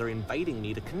games are inviting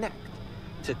me to connect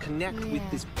with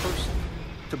this person,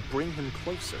 to bring him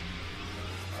closer.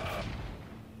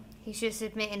 He's just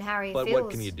admitting how he feels. But what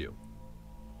can you do?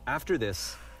 After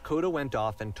this, Coda went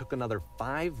off and took another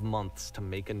 5 months to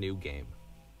make a new game.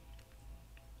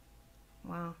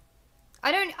 Wow.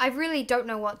 I really don't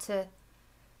know what to...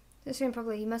 This one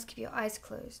probably, you must keep your eyes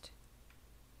closed.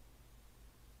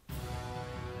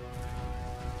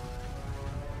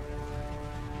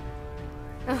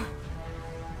 Ugh.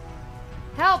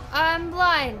 Help! I'm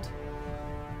blind!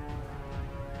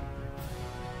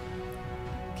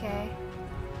 Okay.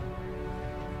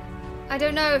 I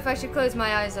don't know if I should close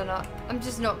my eyes or not. I'm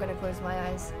just not gonna close my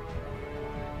eyes.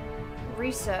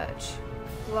 Research.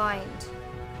 Blind.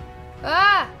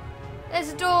 Ah! There's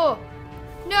a door!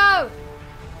 No!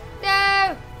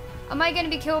 No! Am I gonna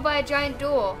be killed by a giant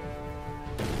door?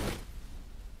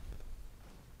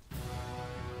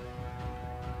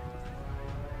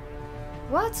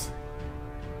 What?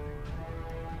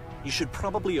 You should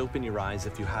probably open your eyes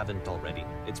if you haven't already.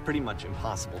 It's pretty much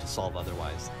impossible to solve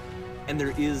otherwise. And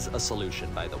there is a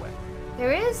solution, by the way.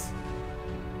 There is?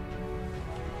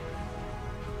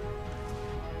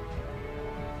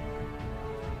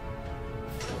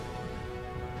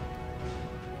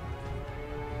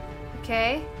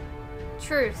 Okay.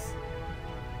 Truth.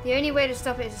 The only way to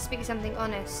stop it is to speak something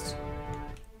honest.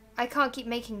 I can't keep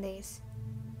making these.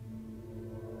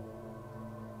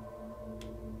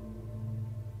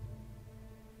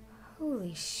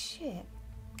 Holy shit.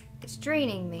 It's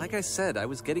draining me. Like I said, I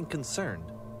was getting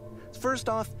concerned. First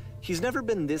off, he's never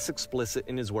been this explicit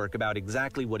in his work about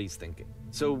exactly what he's thinking.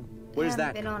 So where's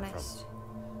that coming from?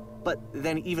 But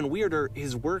then even weirder,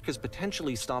 his work has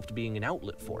potentially stopped being an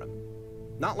outlet for him.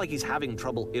 Not like he's having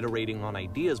trouble iterating on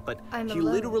ideas, but he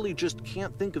literally just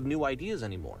can't think of new ideas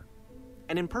anymore.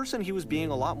 And in person, he was being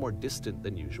a lot more distant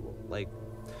than usual. Like,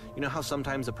 you know how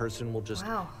sometimes a person will just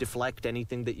deflect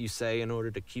anything that you say in order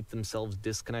to keep themselves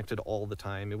disconnected all the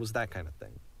time? It was that kind of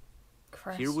thing.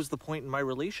 Christ. Here was the point in my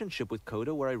relationship with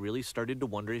Coda where I really started to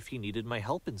wonder if he needed my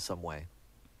help in some way.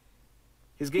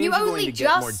 His games are going to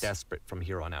get more desperate from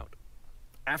here on out.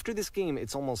 After this game,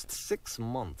 it's almost 6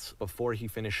 months before he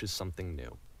finishes something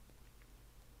new.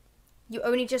 You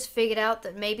only just figured out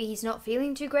that maybe he's not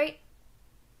feeling too great?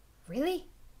 Really?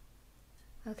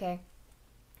 Okay.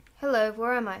 Hello,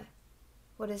 where am I?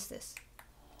 What is this?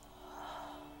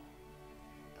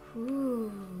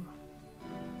 Ooh.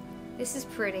 This is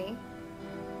pretty.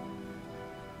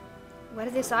 Where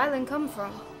did this island come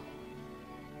from?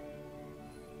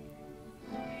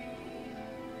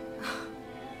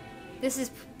 This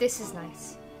is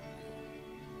nice.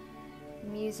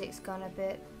 Music's gone a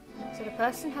bit. Is it a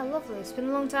person? How lovely. It's been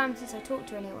a long time since I talked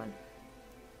to anyone.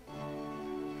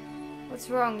 What's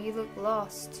wrong? You look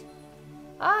lost.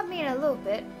 I mean, a little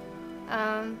bit.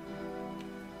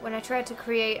 When I try to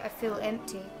create, I feel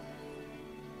empty.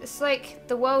 It's like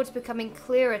the world's becoming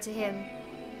clearer to him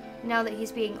now that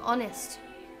he's being honest.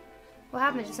 What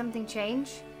happened? Did something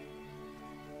change?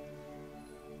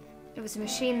 It was a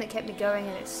machine that kept me going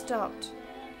and it stopped.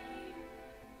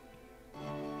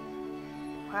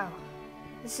 Wow.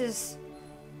 This is...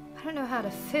 I don't know how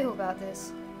to feel about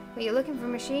this. Wait, you're looking for a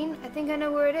machine? I think I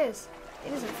know where it is.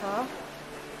 It isn't far.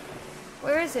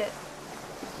 Where is it?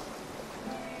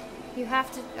 You have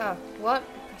to... Oh, what?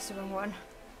 I pressed the wrong one.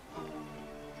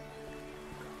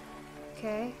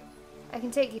 Okay. I can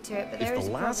take you to it, but there is a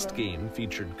problem. If the last game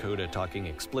featured Coda talking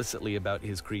explicitly about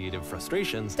his creative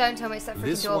frustrations, don't tell me it's that freaking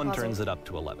this door one puzzle. turns it up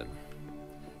to 11.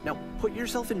 Now, put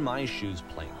yourself in my shoes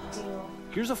playing this.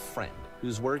 Here's a friend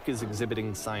whose work is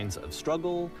exhibiting signs of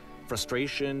struggle,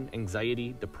 frustration,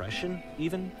 anxiety, depression,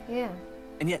 even. Yeah.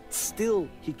 And yet, still,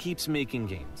 he keeps making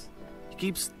games. He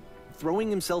keeps throwing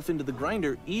himself into the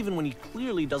grinder even when he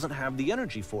clearly doesn't have the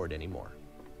energy for it anymore.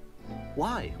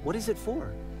 Why? What is it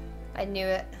for? I knew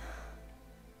it.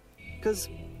 Because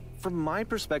from my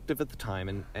perspective at the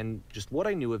time, and just what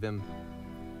I knew of him,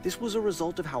 this was a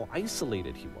result of how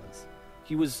isolated he was.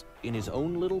 He was in his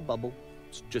own little bubble,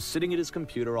 just sitting at his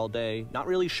computer all day, not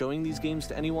really showing these games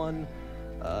to anyone,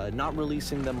 not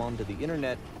releasing them onto the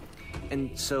internet,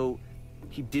 and so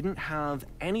he didn't have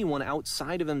anyone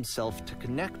outside of himself to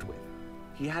connect with.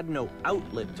 He had no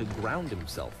outlet to ground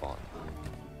himself on.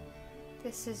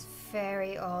 This is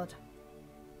very odd.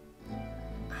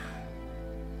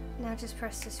 Now just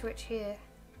press the switch here.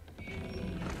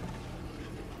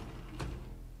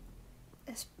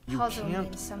 This puzzle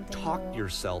means something You can't talk more.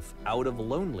 yourself out of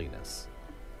loneliness.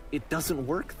 It doesn't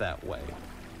work that way.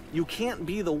 You can't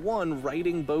be the one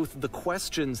writing both the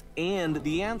questions and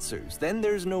the answers. Then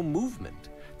there's no movement.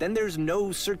 Then there's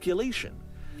no circulation.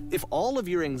 If all of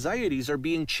your anxieties are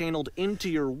being channeled into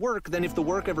your work, then if the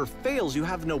work ever fails, you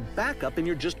have no backup and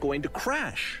you're just going to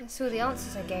crash. That's all the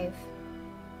answers I gave.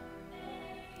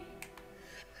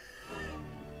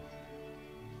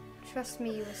 Trust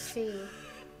me, you will see.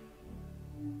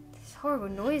 These horrible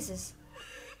noises.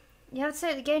 You have to say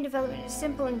that the game development is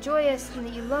simple and joyous and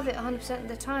that you love it 100% of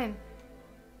the time.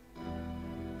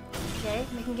 Okay,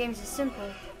 making games is simple.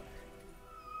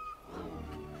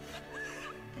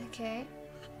 Okay.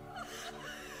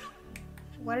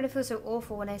 Why did it feel so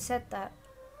awful when I said that?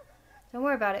 Don't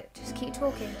worry about it, just keep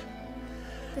talking.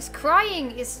 This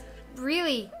crying is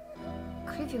really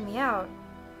creeping me out.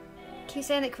 Keep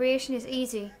saying that creation is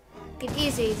easy. It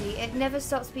is easy. It never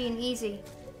stops being easy.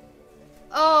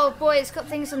 Oh boy, it's got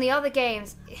things from the other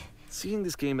games. Seeing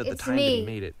this game at the It's time me. that he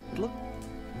made it, it looked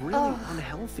really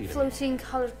unhealthy to me. Floating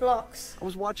colored blocks. I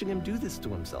was watching him do this to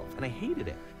himself, and I hated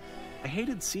it. I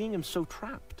hated seeing him so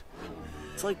trapped.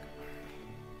 It's like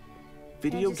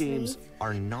video just games leave?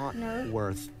 are not No.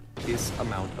 worth this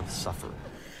amount of suffering.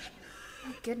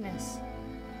 My goodness.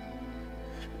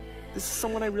 This is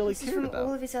someone I really This is cared from all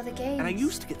about. of his other games. And I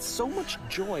used to get so much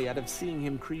joy out of seeing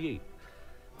him create.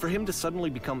 For him to suddenly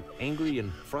become angry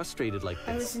and frustrated like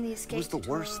I was this in the escape was the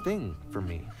worst tutorial. thing for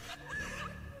me.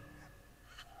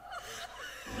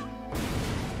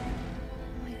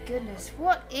 My goodness,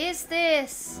 what is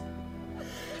this?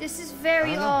 This is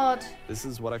very I don't know. odd. This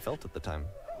is what I felt at the time.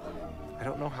 I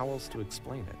don't know how else to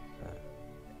explain it.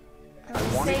 I I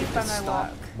was wanted it saved to by my stop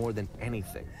walk. more than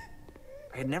anything.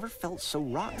 I had never felt so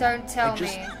rotten. Don't tell me.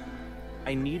 me.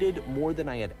 I needed more than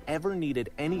I had ever needed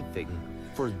anything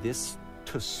for this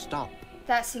to stop.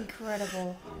 That's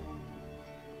incredible.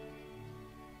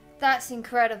 That's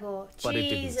incredible. But it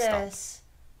didn't stop. Jesus.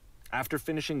 After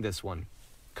finishing this one,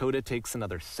 Coda takes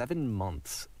another 7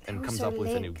 months and They're comes also up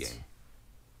with a new linked. game.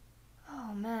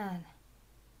 Oh man.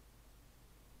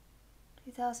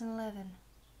 2011.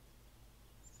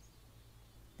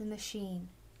 The Machine.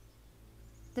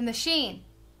 The Machine!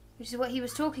 Which is what he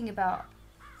was talking about.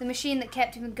 The machine that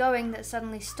kept him going that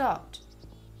suddenly stopped.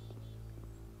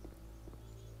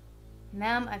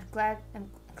 Ma'am, I'm glad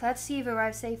to see you've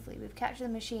arrived safely. We've captured the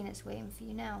machine that's waiting for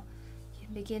you now. You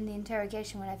can begin the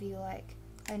interrogation whenever you like.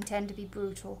 I intend to be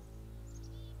brutal.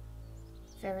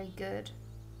 Very good.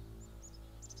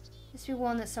 Just be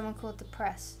warned that someone called the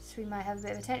press, so we might have a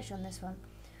bit of attention on this one.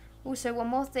 Also, one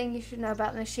more thing you should know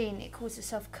about the machine. It calls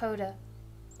itself Coda.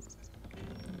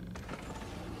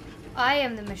 I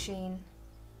am the machine.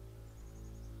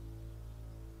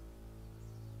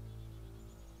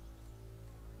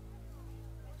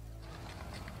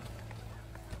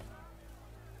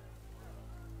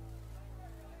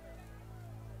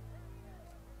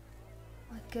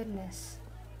 My goodness.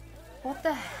 What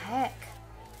the heck?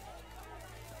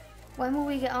 When will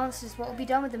we get answers? What will be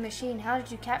done with the machine? How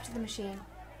did you capture the machine?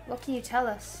 What can you tell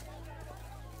us?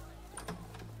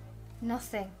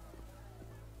 Nothing.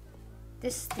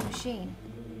 This is the machine.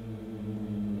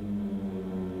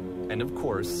 And of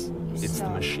course, it's the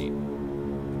stopped. machine.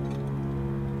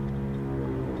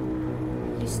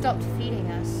 You stopped feeding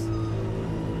us.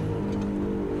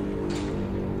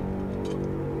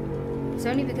 It's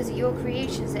only because of your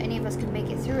creations that any of us can make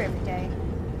it through every day.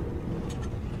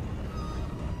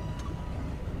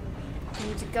 We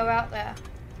need to go out there.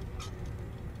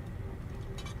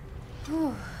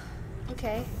 Whew.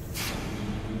 Okay.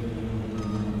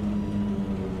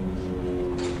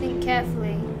 Think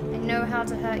carefully. I know how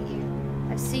to hurt you.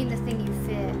 I've seen the thing you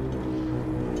fear.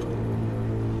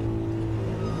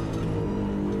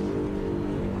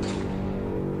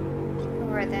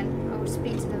 Alright then, I will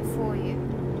speak to them for you.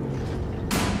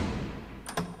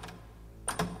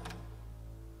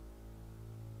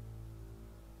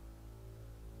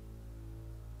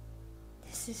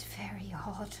 This is very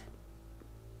odd.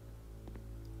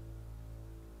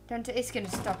 It's gonna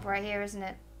stop right here, isn't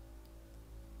it?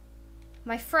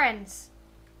 My friends.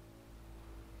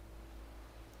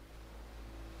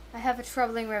 I have a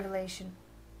troubling revelation.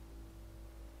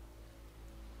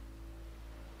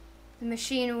 The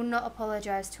machine will not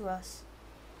apologize to us.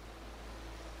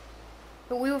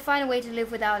 But we will find a way to live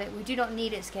without it. We do not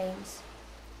need its games.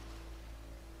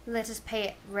 Let us pay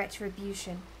it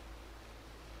retribution.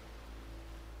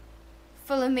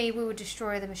 Follow me, we will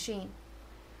destroy the machine.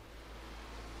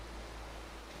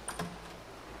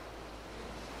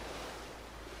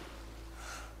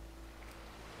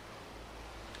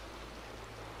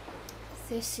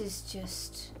 This is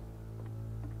just...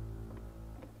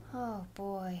 Oh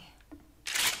boy.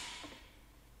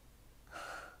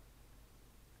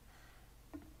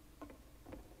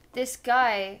 This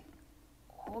guy,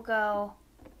 or girl,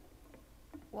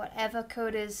 whatever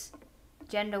Coda's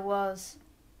gender was,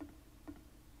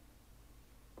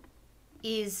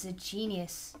 is a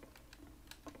genius.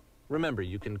 Remember,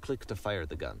 you can click to fire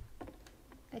the gun.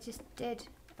 I just did.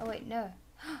 Oh wait, no.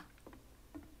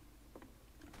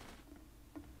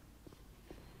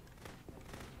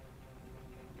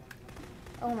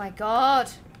 Oh my god.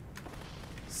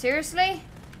 Seriously?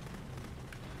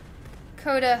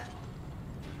 Coda,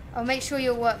 I'll make sure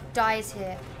your work dies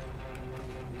here.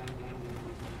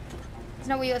 Isn't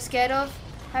that what you're scared of?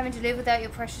 Having to live without your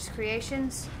precious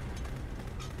creations?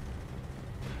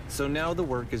 So now the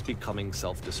work is becoming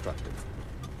self-destructive.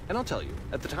 And I'll tell you,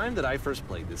 at the time that I first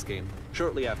played this game,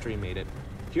 shortly after he made it,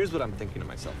 here's what I'm thinking to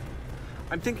myself.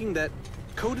 I'm thinking that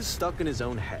Code is stuck in his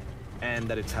own head, and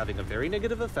that it's having a very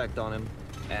negative effect on him,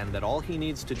 and that all he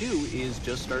needs to do is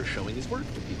just start showing his work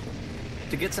to people,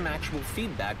 to get some actual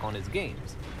feedback on his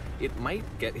games. It might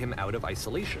get him out of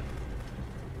isolation.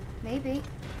 Maybe.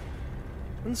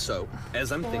 And so,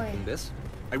 as I'm thinking this,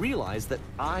 I realized that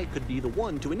I could be the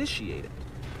one to initiate it.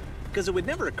 Because it would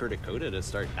never occur to Coda to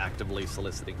start actively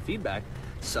soliciting feedback,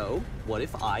 so what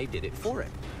if I did it for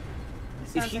him?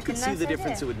 If he could see the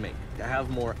difference it would make to have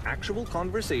more actual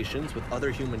conversations with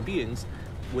other human beings,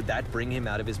 would that bring him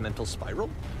out of his mental spiral?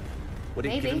 Would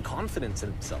it give him confidence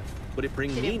in himself? Would it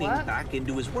bring meaning back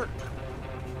into his work?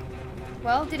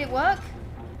 Well, did it work?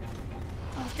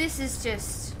 Oh, this is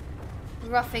just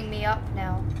roughing me up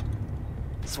now.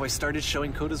 So I started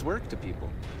showing Coda's work to people.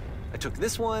 I took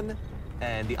this one,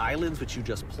 and the islands which you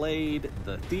just played,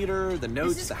 the theater, the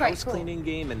notes, the house cleaning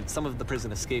game, and some of the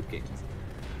prison escape games.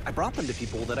 I brought them to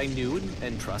people that I knew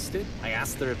and trusted. I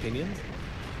asked their opinions.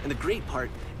 And the great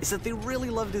part is that they really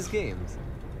loved his games.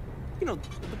 You know,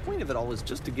 the point of it all was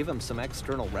just to give him some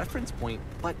external reference point,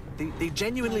 but they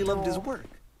genuinely loved his work.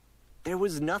 There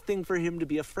was nothing for him to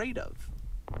be afraid of.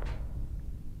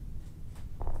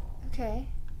 Okay.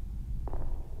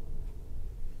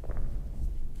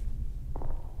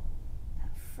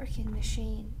 That freaking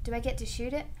machine. Do I get to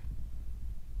shoot it?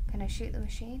 Can I shoot the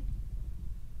machine?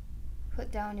 Put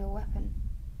down your weapon.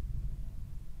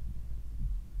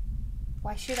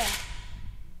 Why should I?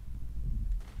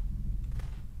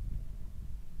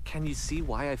 Can you see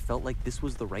why I felt like this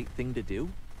was the right thing to do?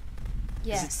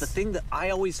 Yes. It's the thing that I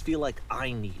always feel like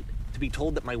I need, to be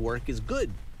told that my work is good,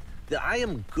 that I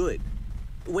am good.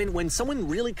 When someone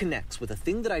really connects with a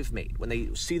thing that I've made, when they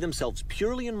see themselves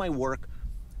purely in my work,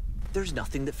 there's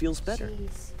nothing that feels better.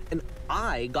 Jeez. And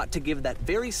I got to give that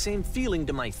very same feeling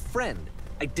to my friend.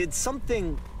 I did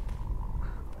something,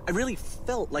 I really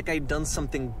felt like I'd done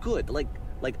something good, like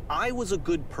I was a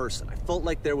good person. I felt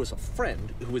like there was a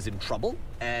friend who was in trouble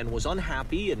and was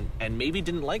unhappy and maybe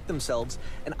didn't like themselves,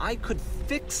 and I could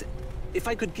fix it. If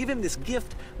I could give him this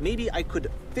gift, maybe I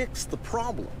could fix the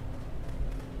problem.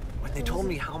 When they told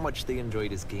me how much they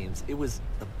enjoyed his games, it was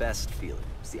the best feeling.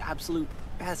 It was the absolute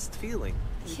best feeling.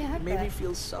 Yeah, it made me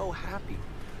feel so happy.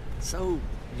 So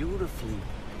beautifully,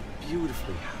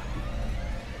 beautifully happy.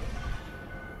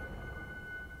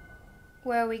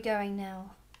 Where are we going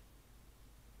now?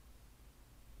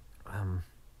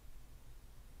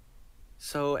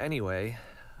 So anyway,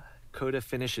 Coda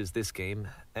finishes this game,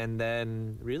 and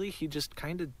then really he just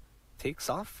kind of takes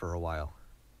off for a while.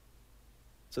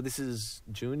 So this is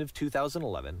June of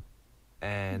 2011,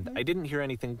 and I didn't hear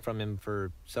anything from him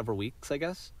for several weeks, I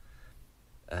guess.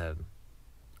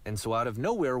 And so out of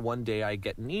nowhere, one day I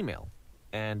get an email,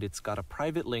 and it's got a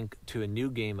private link to a new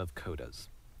game of Coda's.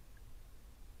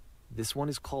 This one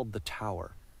is called The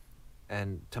Tower,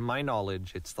 and to my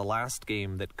knowledge, it's the last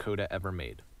game that Coda ever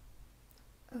made.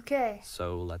 Okay.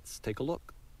 So let's take a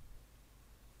look.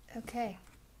 Okay.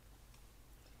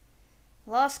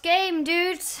 Last game,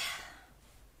 dudes.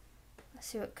 Let's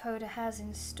see what Coda has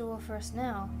in store for us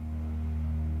now.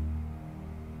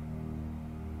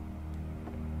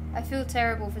 I feel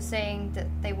terrible for saying that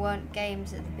they weren't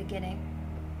games at the beginning.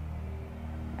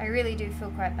 I really do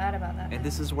feel quite bad about that. And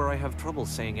this is where I have trouble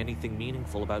saying anything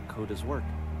meaningful about Coda's work.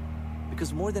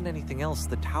 Because more than anything else,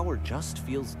 the tower just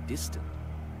feels distant.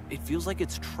 It feels like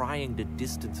it's trying to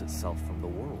distance itself from the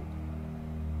world.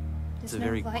 There's it's a no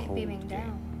very light cold beaming game.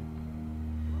 down.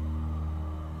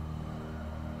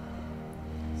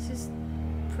 It's just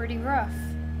pretty rough.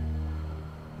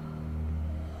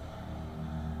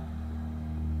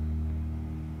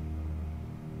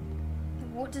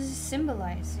 What does this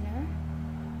symbolize, you know?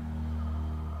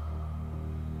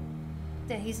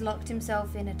 That he's locked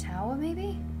himself in a tower,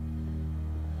 maybe?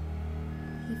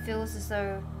 He feels as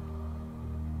though...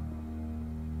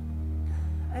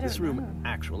 I don't know. This room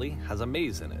actually has a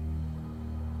maze in it.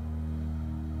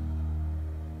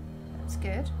 That's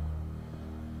good.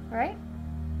 Right?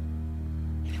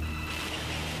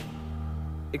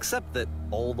 Except that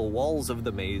all the walls of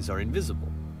the maze are invisible.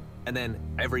 And then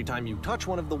every time you touch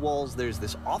one of the walls, there's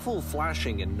this awful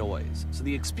flashing and noise, so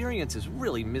the experience is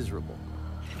really miserable.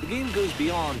 The game goes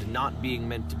beyond not being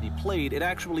meant to be played, it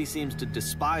actually seems to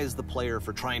despise the player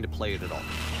for trying to play it at all.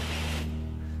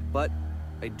 But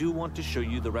I do want to show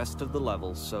you the rest of the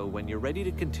levels, so when you're ready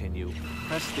to continue,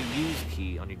 press the use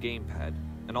key on your gamepad,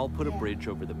 and I'll put a bridge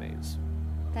over the maze.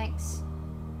 Thanks.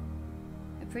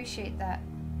 Appreciate that.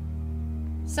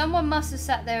 Someone must have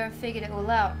sat there and figured it all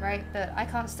out, right? But I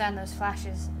can't stand those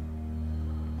flashes.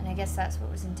 And I guess that's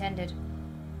what was intended.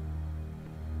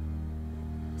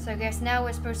 So I guess now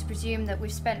we're supposed to presume that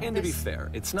we've spent And to be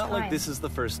fair, it's not like this is the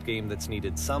first game that's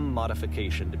needed some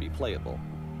modification to be playable.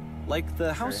 Like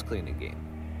the house cleaning game.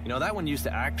 You know, that one used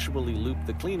to actually loop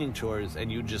the cleaning chores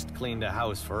and you just cleaned a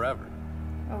house forever.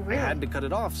 Oh, really? I had to cut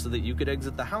it off so that you could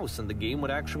exit the house and the game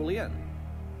would actually end.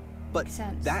 But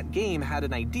that game had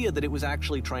an idea that it was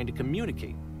actually trying to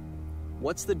communicate.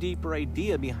 What's the deeper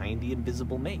idea behind the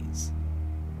invisible maze?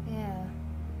 Yeah.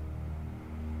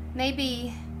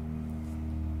 Maybe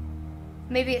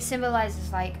it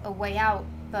symbolizes like a way out,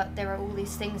 but there are all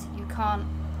these things that you can't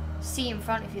see in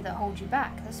front of you that hold you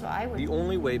back. That's what I would. The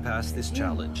only way past this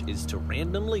challenge is to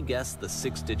randomly guess the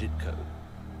 6-digit code.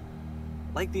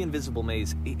 Like the invisible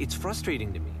maze, it's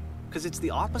frustrating to me, because it's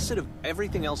the opposite of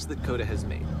everything else that Coda has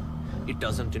made. It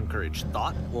doesn't encourage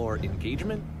thought or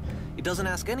engagement. It doesn't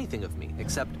ask anything of me,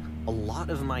 except a lot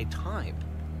of my time.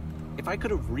 If I could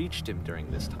have reached him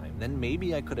during this time, then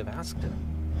maybe I could have asked him,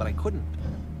 but I couldn't.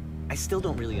 I still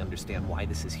don't really understand why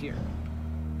this is here.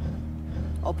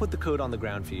 I'll put the code on the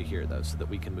ground for you here, though, so that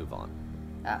we can move on.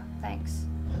 Oh, thanks.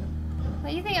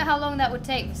 Well, you think of how long that would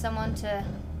take for someone to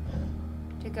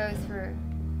go through.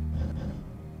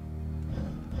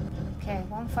 Okay,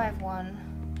 151.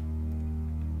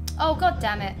 Oh, god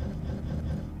damn it.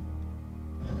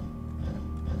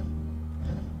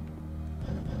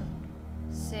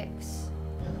 Six.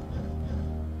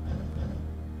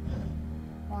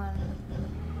 1.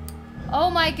 Oh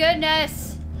my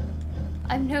goodness!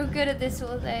 I'm no good at this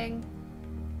sort of thing.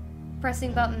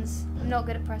 Pressing buttons. I'm not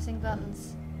good at pressing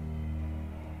buttons.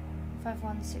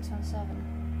 51617.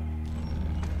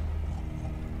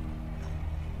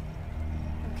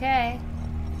 Okay.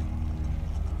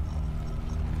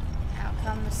 Out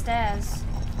come the stairs.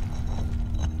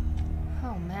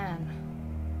 Oh man.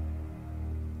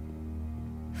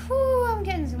 Whew, I'm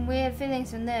getting some weird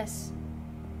feelings from this.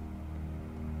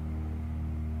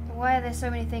 Why are there so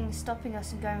many things stopping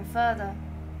us from going further?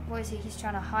 What is it he's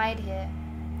trying to hide here?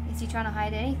 Is he trying to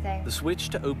hide anything? The switch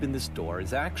to open this door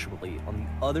is actually on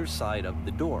the other side of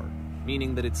the door,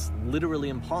 meaning that it's literally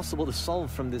impossible to solve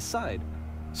from this side.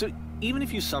 So even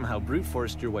if you somehow brute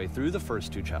forced your way through the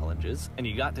first 2 challenges, and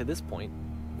you got to this point,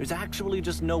 there's actually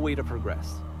just no way to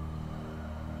progress.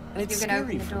 And it's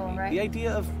scary for me, right? The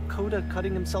idea of Coda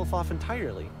cutting himself off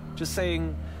entirely, just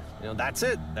saying, you know, that's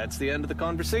it, that's the end of the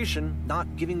conversation, not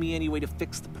giving me any way to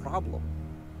fix the problem.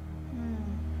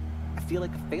 I feel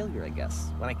like a failure, I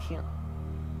guess, when I can't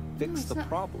fix the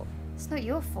problem. It's not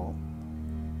your fault.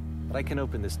 But I can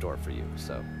open this door for you,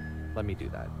 so let me do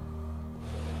that.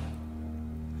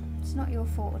 It's not your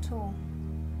fault at all.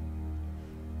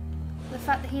 The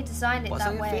fact that he designed it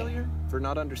that way. Was I a failure for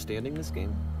not understanding this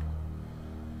game?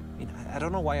 I mean, I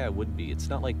don't know why I would be. It's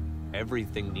not like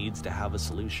everything needs to have a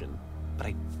solution, but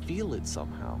I feel it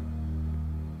somehow.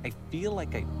 I feel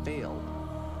like I failed,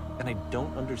 and I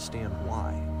don't understand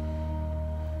why.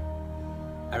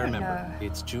 I remember,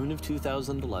 it's June of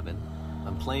 2011.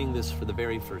 I'm playing this for the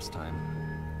very first time,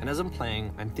 and as I'm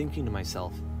playing, I'm thinking to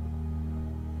myself,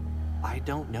 I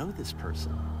don't know this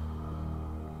person.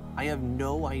 I have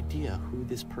no idea who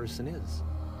this person is.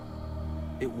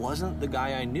 It wasn't the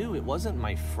guy I knew, it wasn't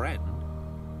my friend.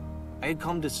 I had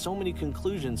come to so many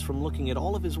conclusions from looking at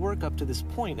all of his work up to this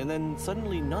point, and then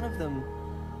suddenly none of them...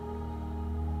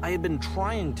 I had been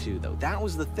trying to, though. That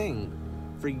was the thing.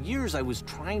 For years I was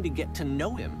trying to get to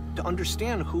know him, to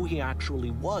understand who he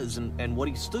actually was and what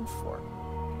he stood for.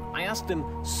 I asked him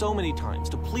so many times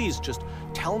to please just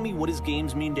tell me what his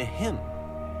games mean to him.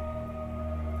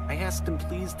 I asked him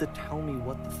please to tell me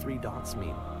what the 3 dots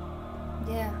mean.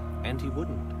 Yeah. And he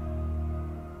wouldn't.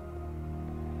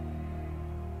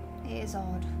 It is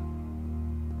odd.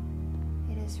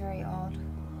 It is very odd.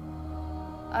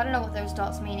 I don't know what those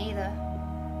dots mean either.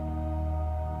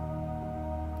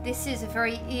 This is a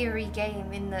very eerie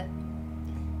game in that...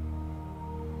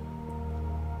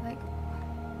 Like...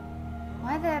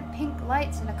 Why are there pink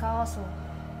lights in a castle?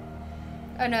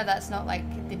 Oh no, that's not like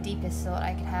the deepest thought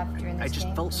I could have during this game. I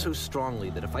just felt so strongly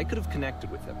that if I could have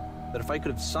connected with him, that if I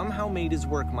could have somehow made his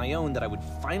work my own, that I would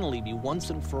finally be once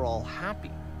and for all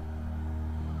happy.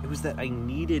 It was that I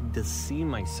needed to see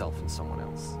myself in someone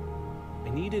else. I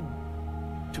needed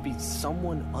to be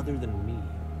someone other than me.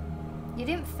 You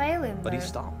didn't fail him, But he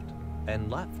stopped and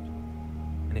left.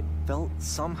 And it felt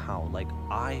somehow like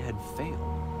I had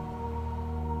failed.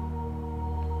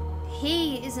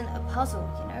 he isn't a puzzle,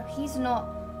 you know?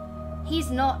 He's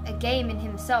not a game in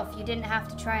himself. You didn't have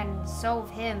to try and solve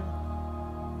him.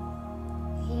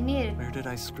 He needed... Where did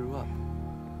I screw up?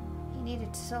 He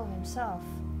needed to solve himself.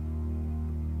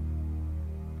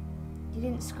 You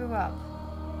didn't screw up.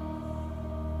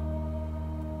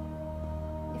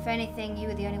 If anything, you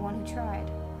were the only one who tried.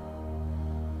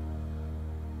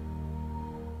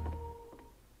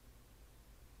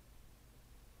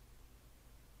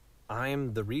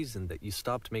 I'm the reason that you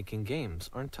stopped making games,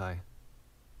 aren't I?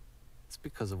 It's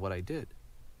because of what I did.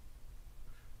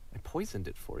 I poisoned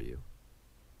it for you.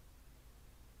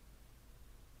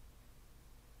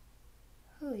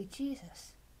 Holy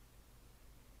Jesus.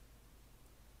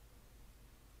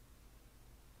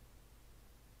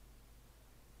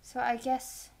 So I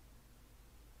guess...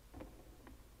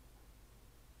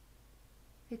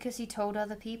 because he told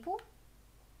other people?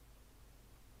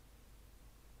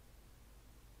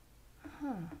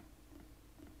 Huh.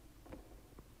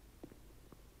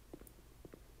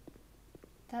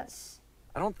 That's...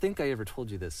 I don't think I ever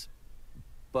told you this,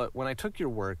 but when I took your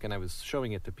work and I was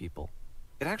showing it to people,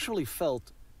 it actually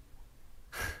felt...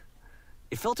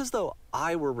 it felt as though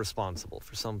I were responsible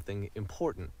for something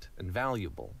important and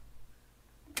valuable.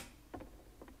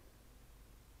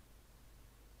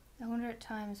 I wonder at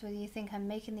times whether you think I'm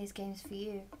making these games for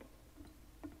you.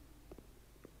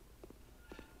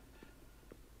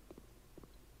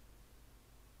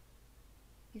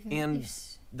 And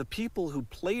the people who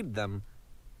played them,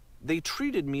 they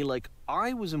treated me like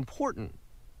I was important.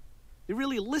 They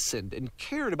really listened and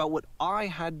cared about what I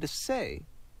had to say.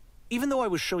 Even though I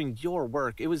was showing your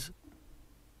work,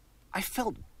 I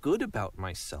felt good about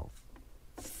myself.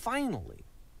 Finally.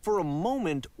 For a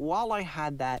moment, while I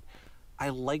had that, I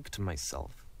liked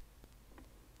myself.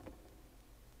 You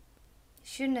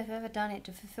shouldn't have ever done it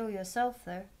to fulfill yourself,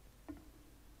 though.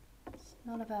 It's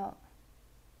not about...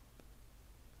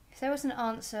 If there was an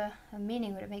answer, a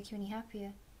meaning, would it make you any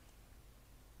happier?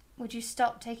 Would you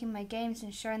stop taking my games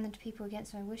and showing them to people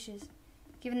against my wishes?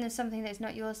 Giving them something that is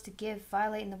not yours to give,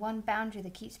 violating the one boundary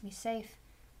that keeps me safe?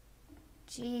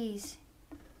 Jeez.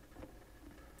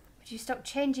 Would you stop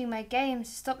changing my games?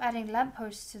 Stop adding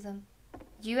lampposts to them?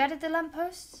 You added the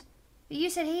lampposts? But you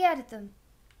said he added them.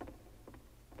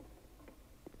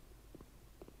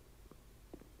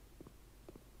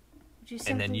 Would you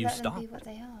simply And then you let stopped. them be what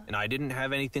they are? And I didn't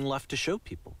have anything left to show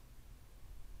people.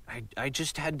 I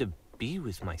just had to be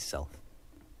with myself.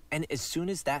 And as soon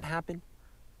as that happened,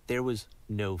 there was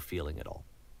no feeling at all.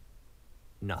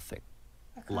 Nothing.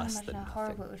 I can't Less imagine than how nothing.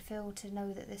 horrible it would feel to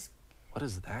know that this... What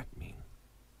does that mean?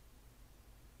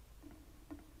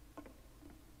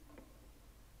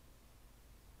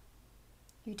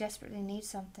 You desperately need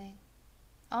something.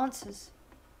 Answers.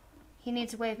 He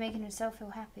needs a way of making himself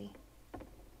feel happy.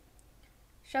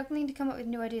 Struggling to come up with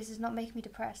new ideas does not make me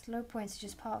depressed. Low points are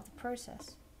just part of the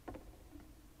process.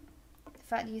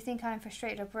 The fact that you think I am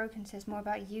frustrated or broken says more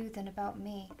about you than about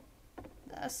me.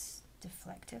 That's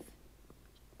deflective.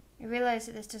 I realize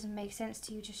that this doesn't make sense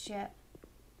to you just yet.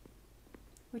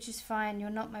 Which is fine, you're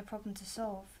not my problem to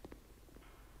solve.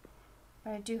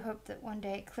 But I do hope that one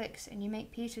day it clicks and you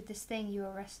make peace with this thing you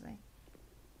are wrestling.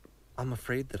 I'm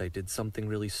afraid that I did something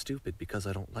really stupid because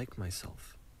I don't like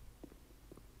myself.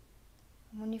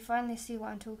 And when you finally see what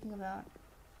I'm talking about,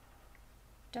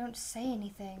 don't say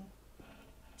anything.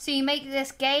 So you make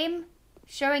this game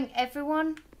showing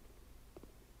everyone?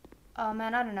 Oh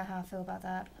man, I don't know how I feel about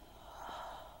that.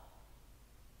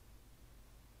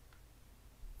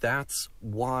 That's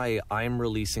why I'm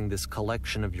releasing this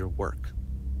collection of your work.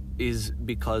 Is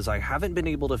because I haven't been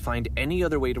able to find any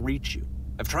other way to reach you.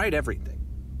 I've tried everything.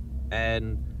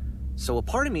 And so a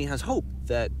part of me has hope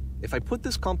that if I put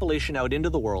this compilation out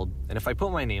into the world, and if I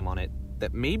put my name on it,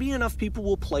 that maybe enough people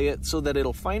will play it so that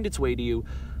it'll find its way to you,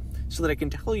 so that I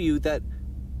can tell you that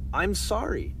I'm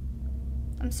sorry.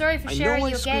 I'm sorry for sharing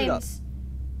your games.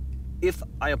 If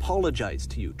I apologize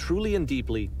to you truly and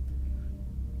deeply,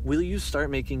 will you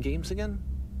start making games again?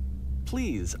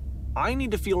 Please. I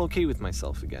need to feel okay with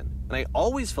myself again. And I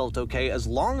always felt okay as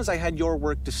long as I had your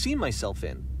work to see myself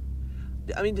in.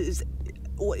 I mean, is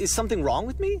something wrong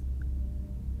with me?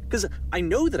 Because I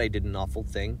know that I did an awful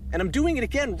thing, and I'm doing it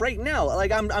again right now.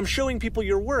 Like, I'm showing people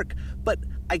your work, but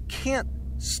I can't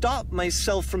stop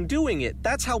myself from doing it.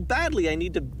 That's how badly I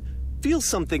need to feel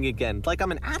something again, like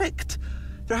I'm an addict.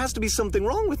 There has to be something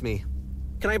wrong with me.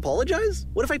 Can I apologize?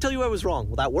 What if I tell you I was wrong?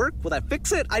 Will that work? Will that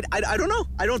fix it? I don't know.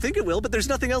 I don't think it will, but there's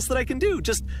nothing else that I can do.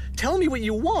 Just tell me what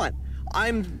you want.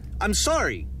 I'm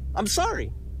sorry. I'm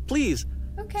sorry. Please,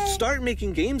 Okay. Start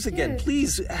making games again. Dude,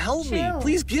 Please help me. chill.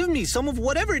 Please give me some of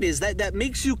whatever it is that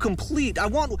makes you complete. I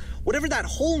want whatever that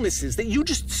wholeness is that you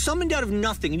just summoned out of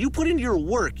nothing and you put into your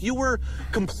work. You were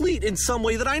complete in some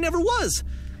way that I never was.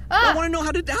 I want to know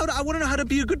I want to know how to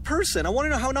be a good person. I want to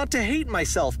know how not to hate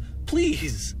myself.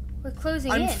 Please. We're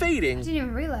closing in. I'm fading. I didn't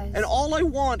even realize. And all I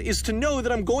want is to know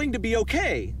that I'm going to be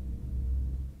okay.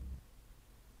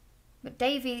 But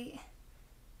Davy,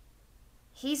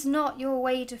 he's not your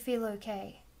way to feel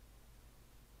okay.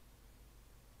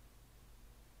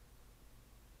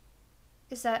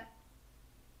 Is that...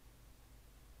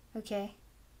 okay.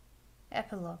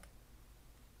 Epilogue.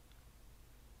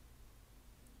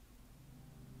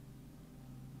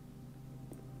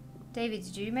 David,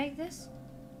 did you make this?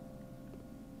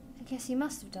 I guess he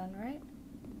must have done, right?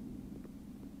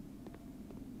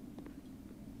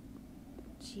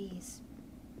 Jeez.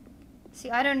 See,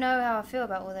 I don't know how I feel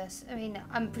about all this. I mean,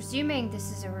 I'm presuming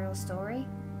this is a real story.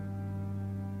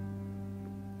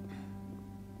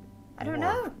 I don't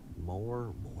know.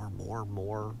 More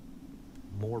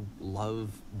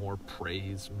love, more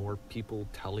praise, more people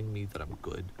telling me that I'm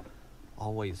good.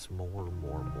 Always more.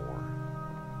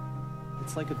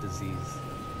 It's like a disease.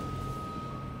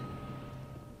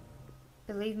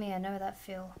 Believe me, I know that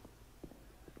feel.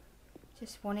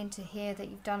 Just wanting to hear that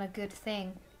you've done a good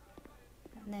thing.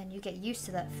 And then you get used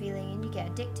to that feeling and you get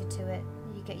addicted to it.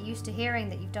 You get used to hearing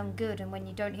that you've done good, and when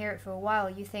you don't hear it for a while,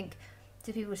 you think,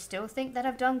 do people still think that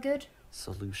I've done good?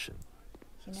 Solution.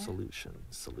 You know?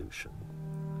 Solution.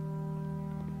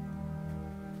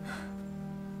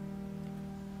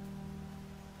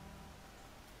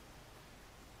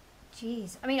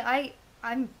 Jeez. I mean,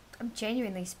 I'm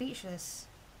genuinely speechless.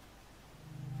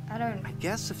 I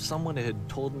guess if someone had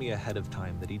told me ahead of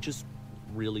time that he just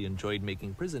really enjoyed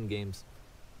making prison games,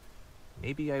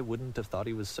 maybe I wouldn't have thought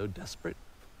he was so desperate.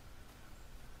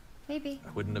 Maybe.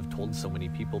 I wouldn't have told so many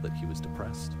people that he was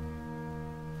depressed.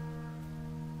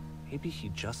 Maybe he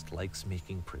just likes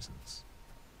making prisons.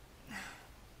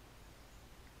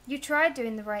 You tried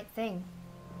doing the right thing,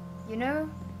 you know?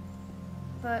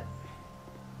 But...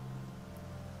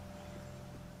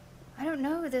 I don't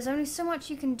know, there's only so much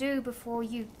you can do before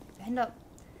you end up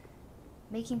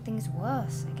making things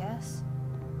worse, I guess.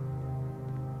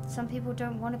 Some people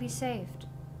don't want to be saved.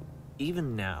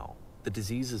 Even now, the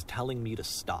disease is telling me to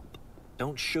stop.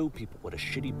 Don't show people what a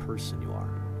shitty person you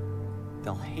are.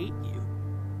 They'll hate you.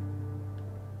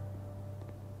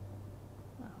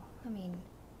 Well, I mean...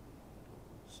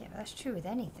 yeah, that's true with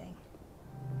anything.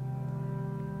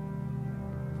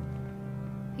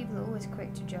 People are always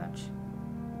quick to judge.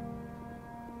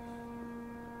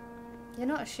 You're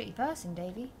not a shitty person,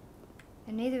 Davy.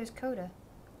 And neither is Coda.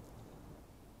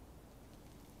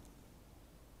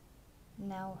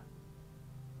 Now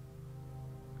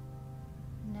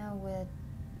we're...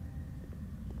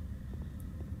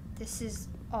 this is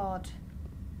odd.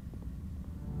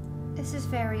 This is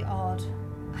very odd.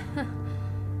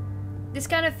 This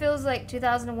kind of feels like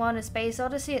 2001: A Space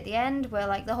Odyssey at the end, where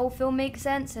like the whole film makes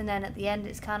sense, and then at the end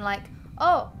it's kind of like,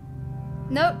 oh,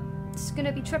 nope, it's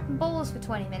gonna be tripping balls for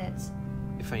 20 minutes.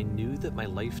 If I knew that my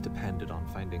life depended on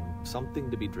finding something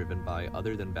to be driven by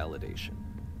other than validation,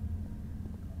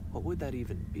 what would that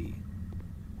even be?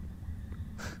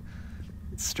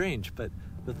 It's strange, but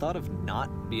the thought of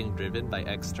not being driven by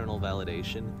external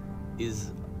validation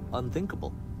is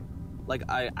unthinkable. Like,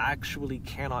 I actually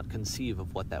cannot conceive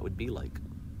of what that would be like.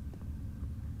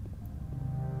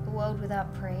 A world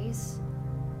without praise.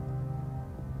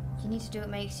 You need to do what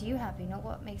makes you happy, not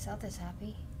what makes others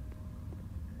happy.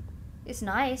 It's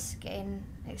nice getting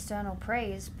external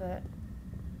praise, but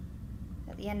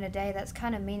at the end of the day, that's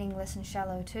kind of meaningless and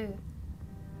shallow too.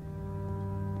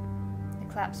 The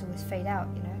claps always fade out,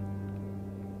 you know?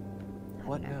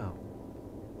 What now?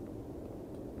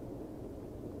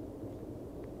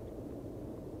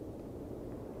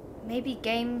 Maybe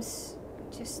games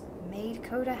just made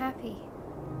Coda happy.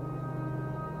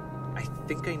 I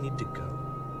think I need to go.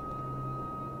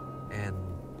 And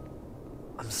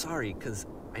I'm sorry, because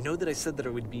I know that I said that I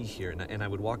would be here and I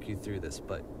would walk you through this,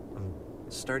 but I'm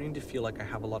starting to feel like I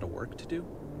have a lot of work to do.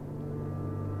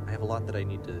 I have a lot that I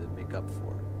need to make up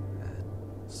for, and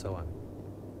so I'm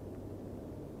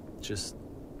just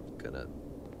gonna...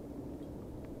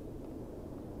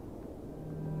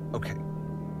 Okay.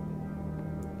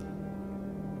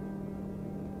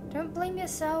 Don't blame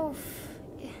yourself.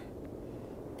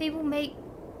 People make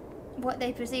what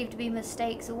they perceive to be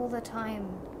mistakes all the time.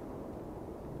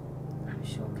 I'm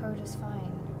sure Coda's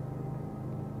fine.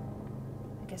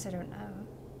 I guess I don't know.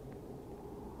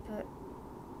 But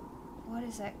what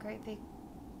is that great big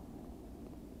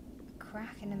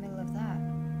crack in the middle of that?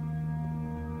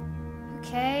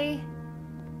 Okay.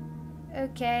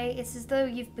 Okay, it's as though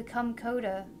you've become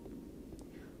Coda.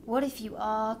 What if you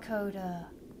are Coda?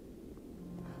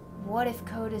 What if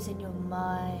Coda's in your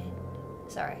mind?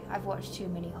 Sorry, I've watched too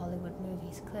many Hollywood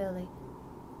movies, clearly.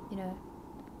 You know.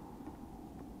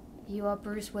 You are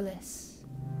Bruce Willis.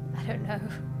 I don't know.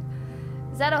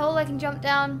 Is that a hole I can jump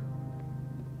down?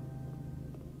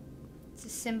 To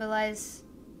symbolize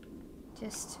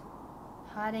just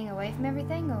hiding away from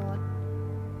everything, or what?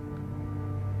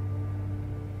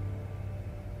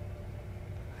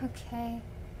 Okay.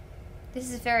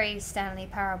 This is very Stanley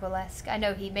Parable-esque. I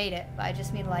know he made it, but I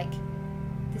just mean like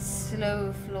this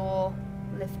slow floor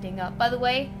lifting up. By the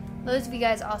way, those of you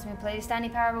guys asked me to play Stanley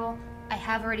Parable. I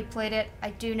have already played it.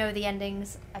 I do know the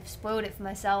endings. I've spoiled it for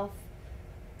myself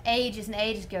ages and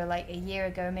ages ago, like a year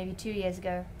ago, maybe 2 years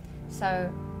ago.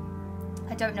 So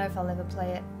I don't know if I'll ever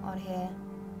play it on here.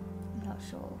 I'm not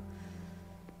sure.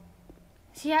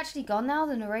 Is he actually gone now?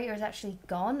 The narrator is actually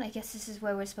gone? I guess this is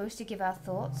where we're supposed to give our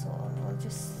thoughts or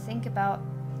just think about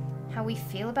how we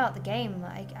feel about the game.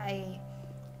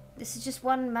 This is just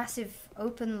one massive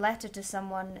open letter to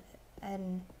someone,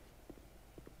 and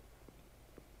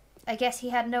I guess he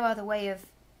had no other way of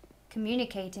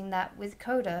communicating that with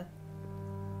Coda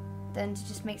than to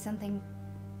just make something.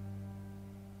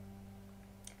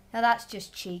 Now that's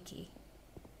just cheeky.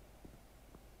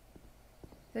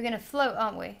 We're gonna float,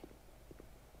 aren't we?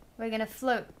 We're gonna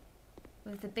float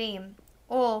with the beam,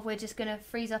 or we're just gonna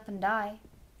freeze up and die.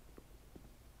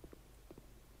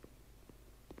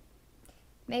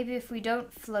 Maybe if we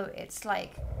don't float, it's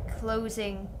like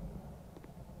closing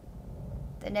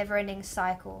the never-ending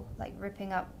cycle, like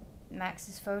ripping up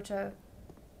Max's photo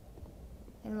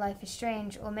in Life is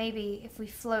Strange. Or maybe if we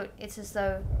float, it's as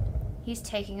though he's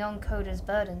taking on Coda's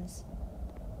burdens.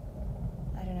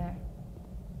 I don't know.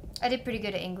 I did pretty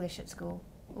good at English at school.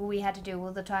 All we had to do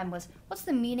all the time was, what's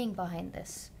the meaning behind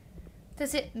this?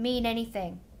 Does it mean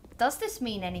anything? Does this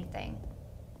mean anything?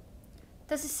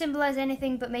 Does it symbolize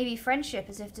anything but maybe friendship,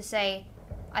 as if to say,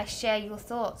 I share your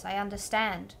thoughts, I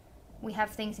understand. We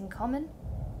have things in common?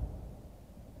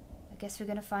 I guess we're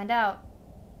gonna find out.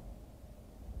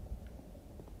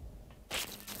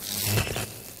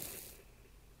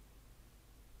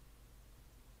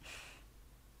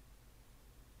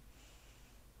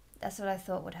 That's what I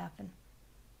thought would happen.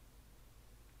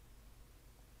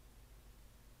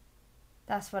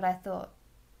 That's what I thought.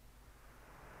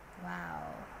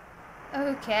 Wow.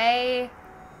 Okay.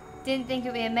 Didn't think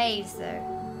it'd be a maze, though.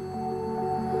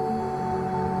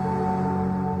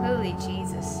 Holy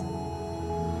Jesus.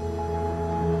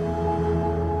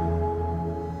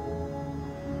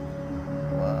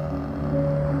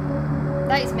 Whoa.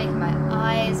 That is making my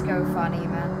eyes go funny,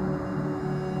 man.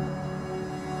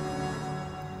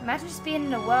 Imagine just being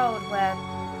in a world where...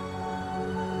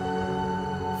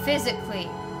 physically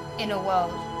in a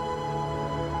world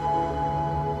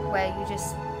where you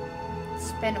just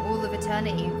spend all of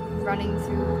eternity running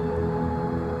through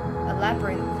a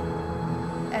labyrinth,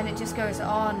 and it just goes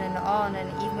on, and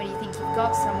even when you think you've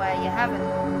got somewhere, you haven't.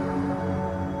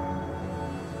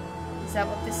 Is that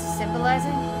what this is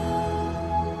symbolizing?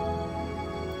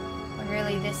 When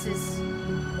really this is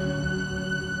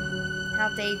how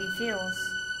Davy feels.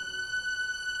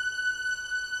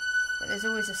 But there's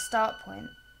always a start point.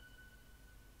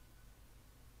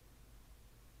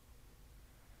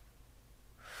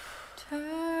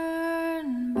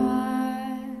 Turn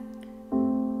back.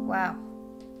 Wow.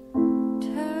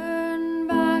 Turn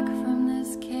back from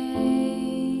this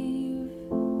cave.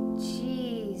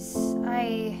 Jeez,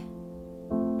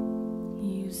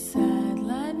 You said,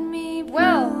 let me prove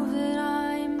Well, that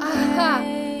I'm aha.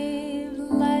 brave.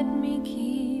 Let me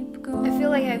keep going. I feel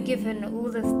like I've given all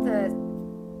the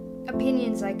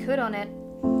opinions I could on it.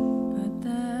 But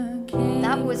the cave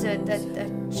That was a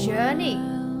journey.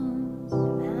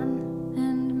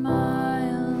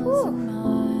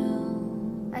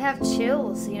 I have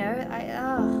chills, you know.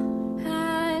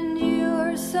 and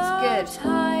you're so good.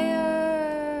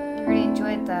 tired. I really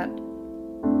enjoyed that.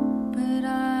 But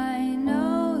I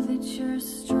know that you're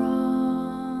strong.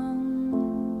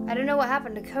 I don't know what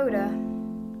happened to Coda.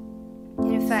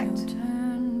 In fact,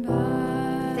 Turn I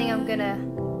back. think I'm gonna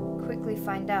quickly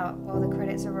find out while the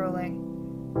credits are rolling.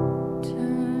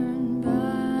 Turn back.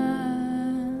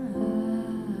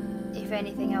 If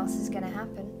anything else is gonna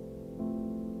happen.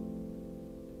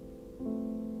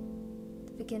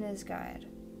 The Beginner's Guide.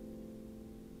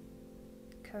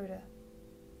 Coda.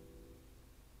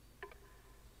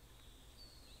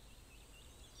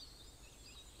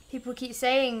 People keep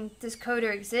saying, does Coda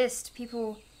exist?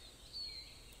 People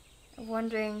are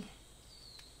wondering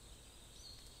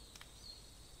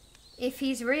if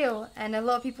he's real, and a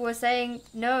lot of people were saying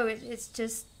no, it's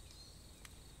just,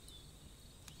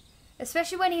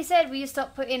 especially when he said, will you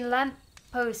stop putting lamp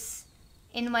posts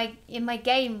in my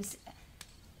games,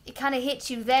 it kind of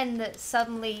hits you then that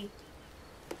suddenly,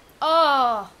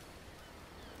 I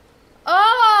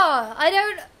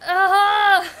don't,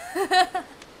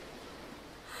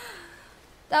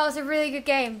 that was a really good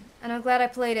game, and I'm glad I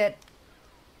played it,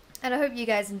 and I hope you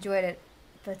guys enjoyed it,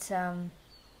 but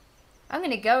I'm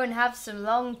gonna go and have some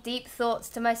long, deep thoughts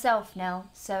to myself now,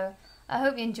 so I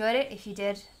hope you enjoyed it. If you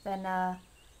did, then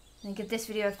give this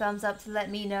video a thumbs up to let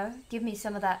me know, give me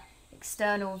some of that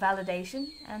external validation,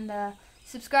 and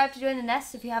subscribe to join the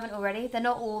nest if you haven't already. They're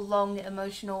not all long,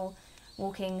 emotional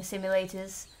walking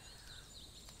simulators.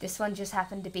 This one just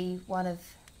happened to be one of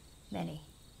many.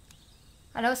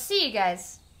 And I'll see you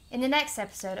guys in the next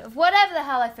episode of whatever the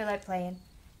hell I feel like playing.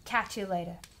 Catch you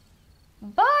later.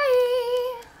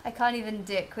 Bye! I can't even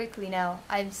do it quickly now.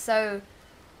 I'm so...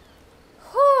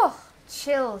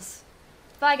 chills.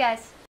 Bye, guys.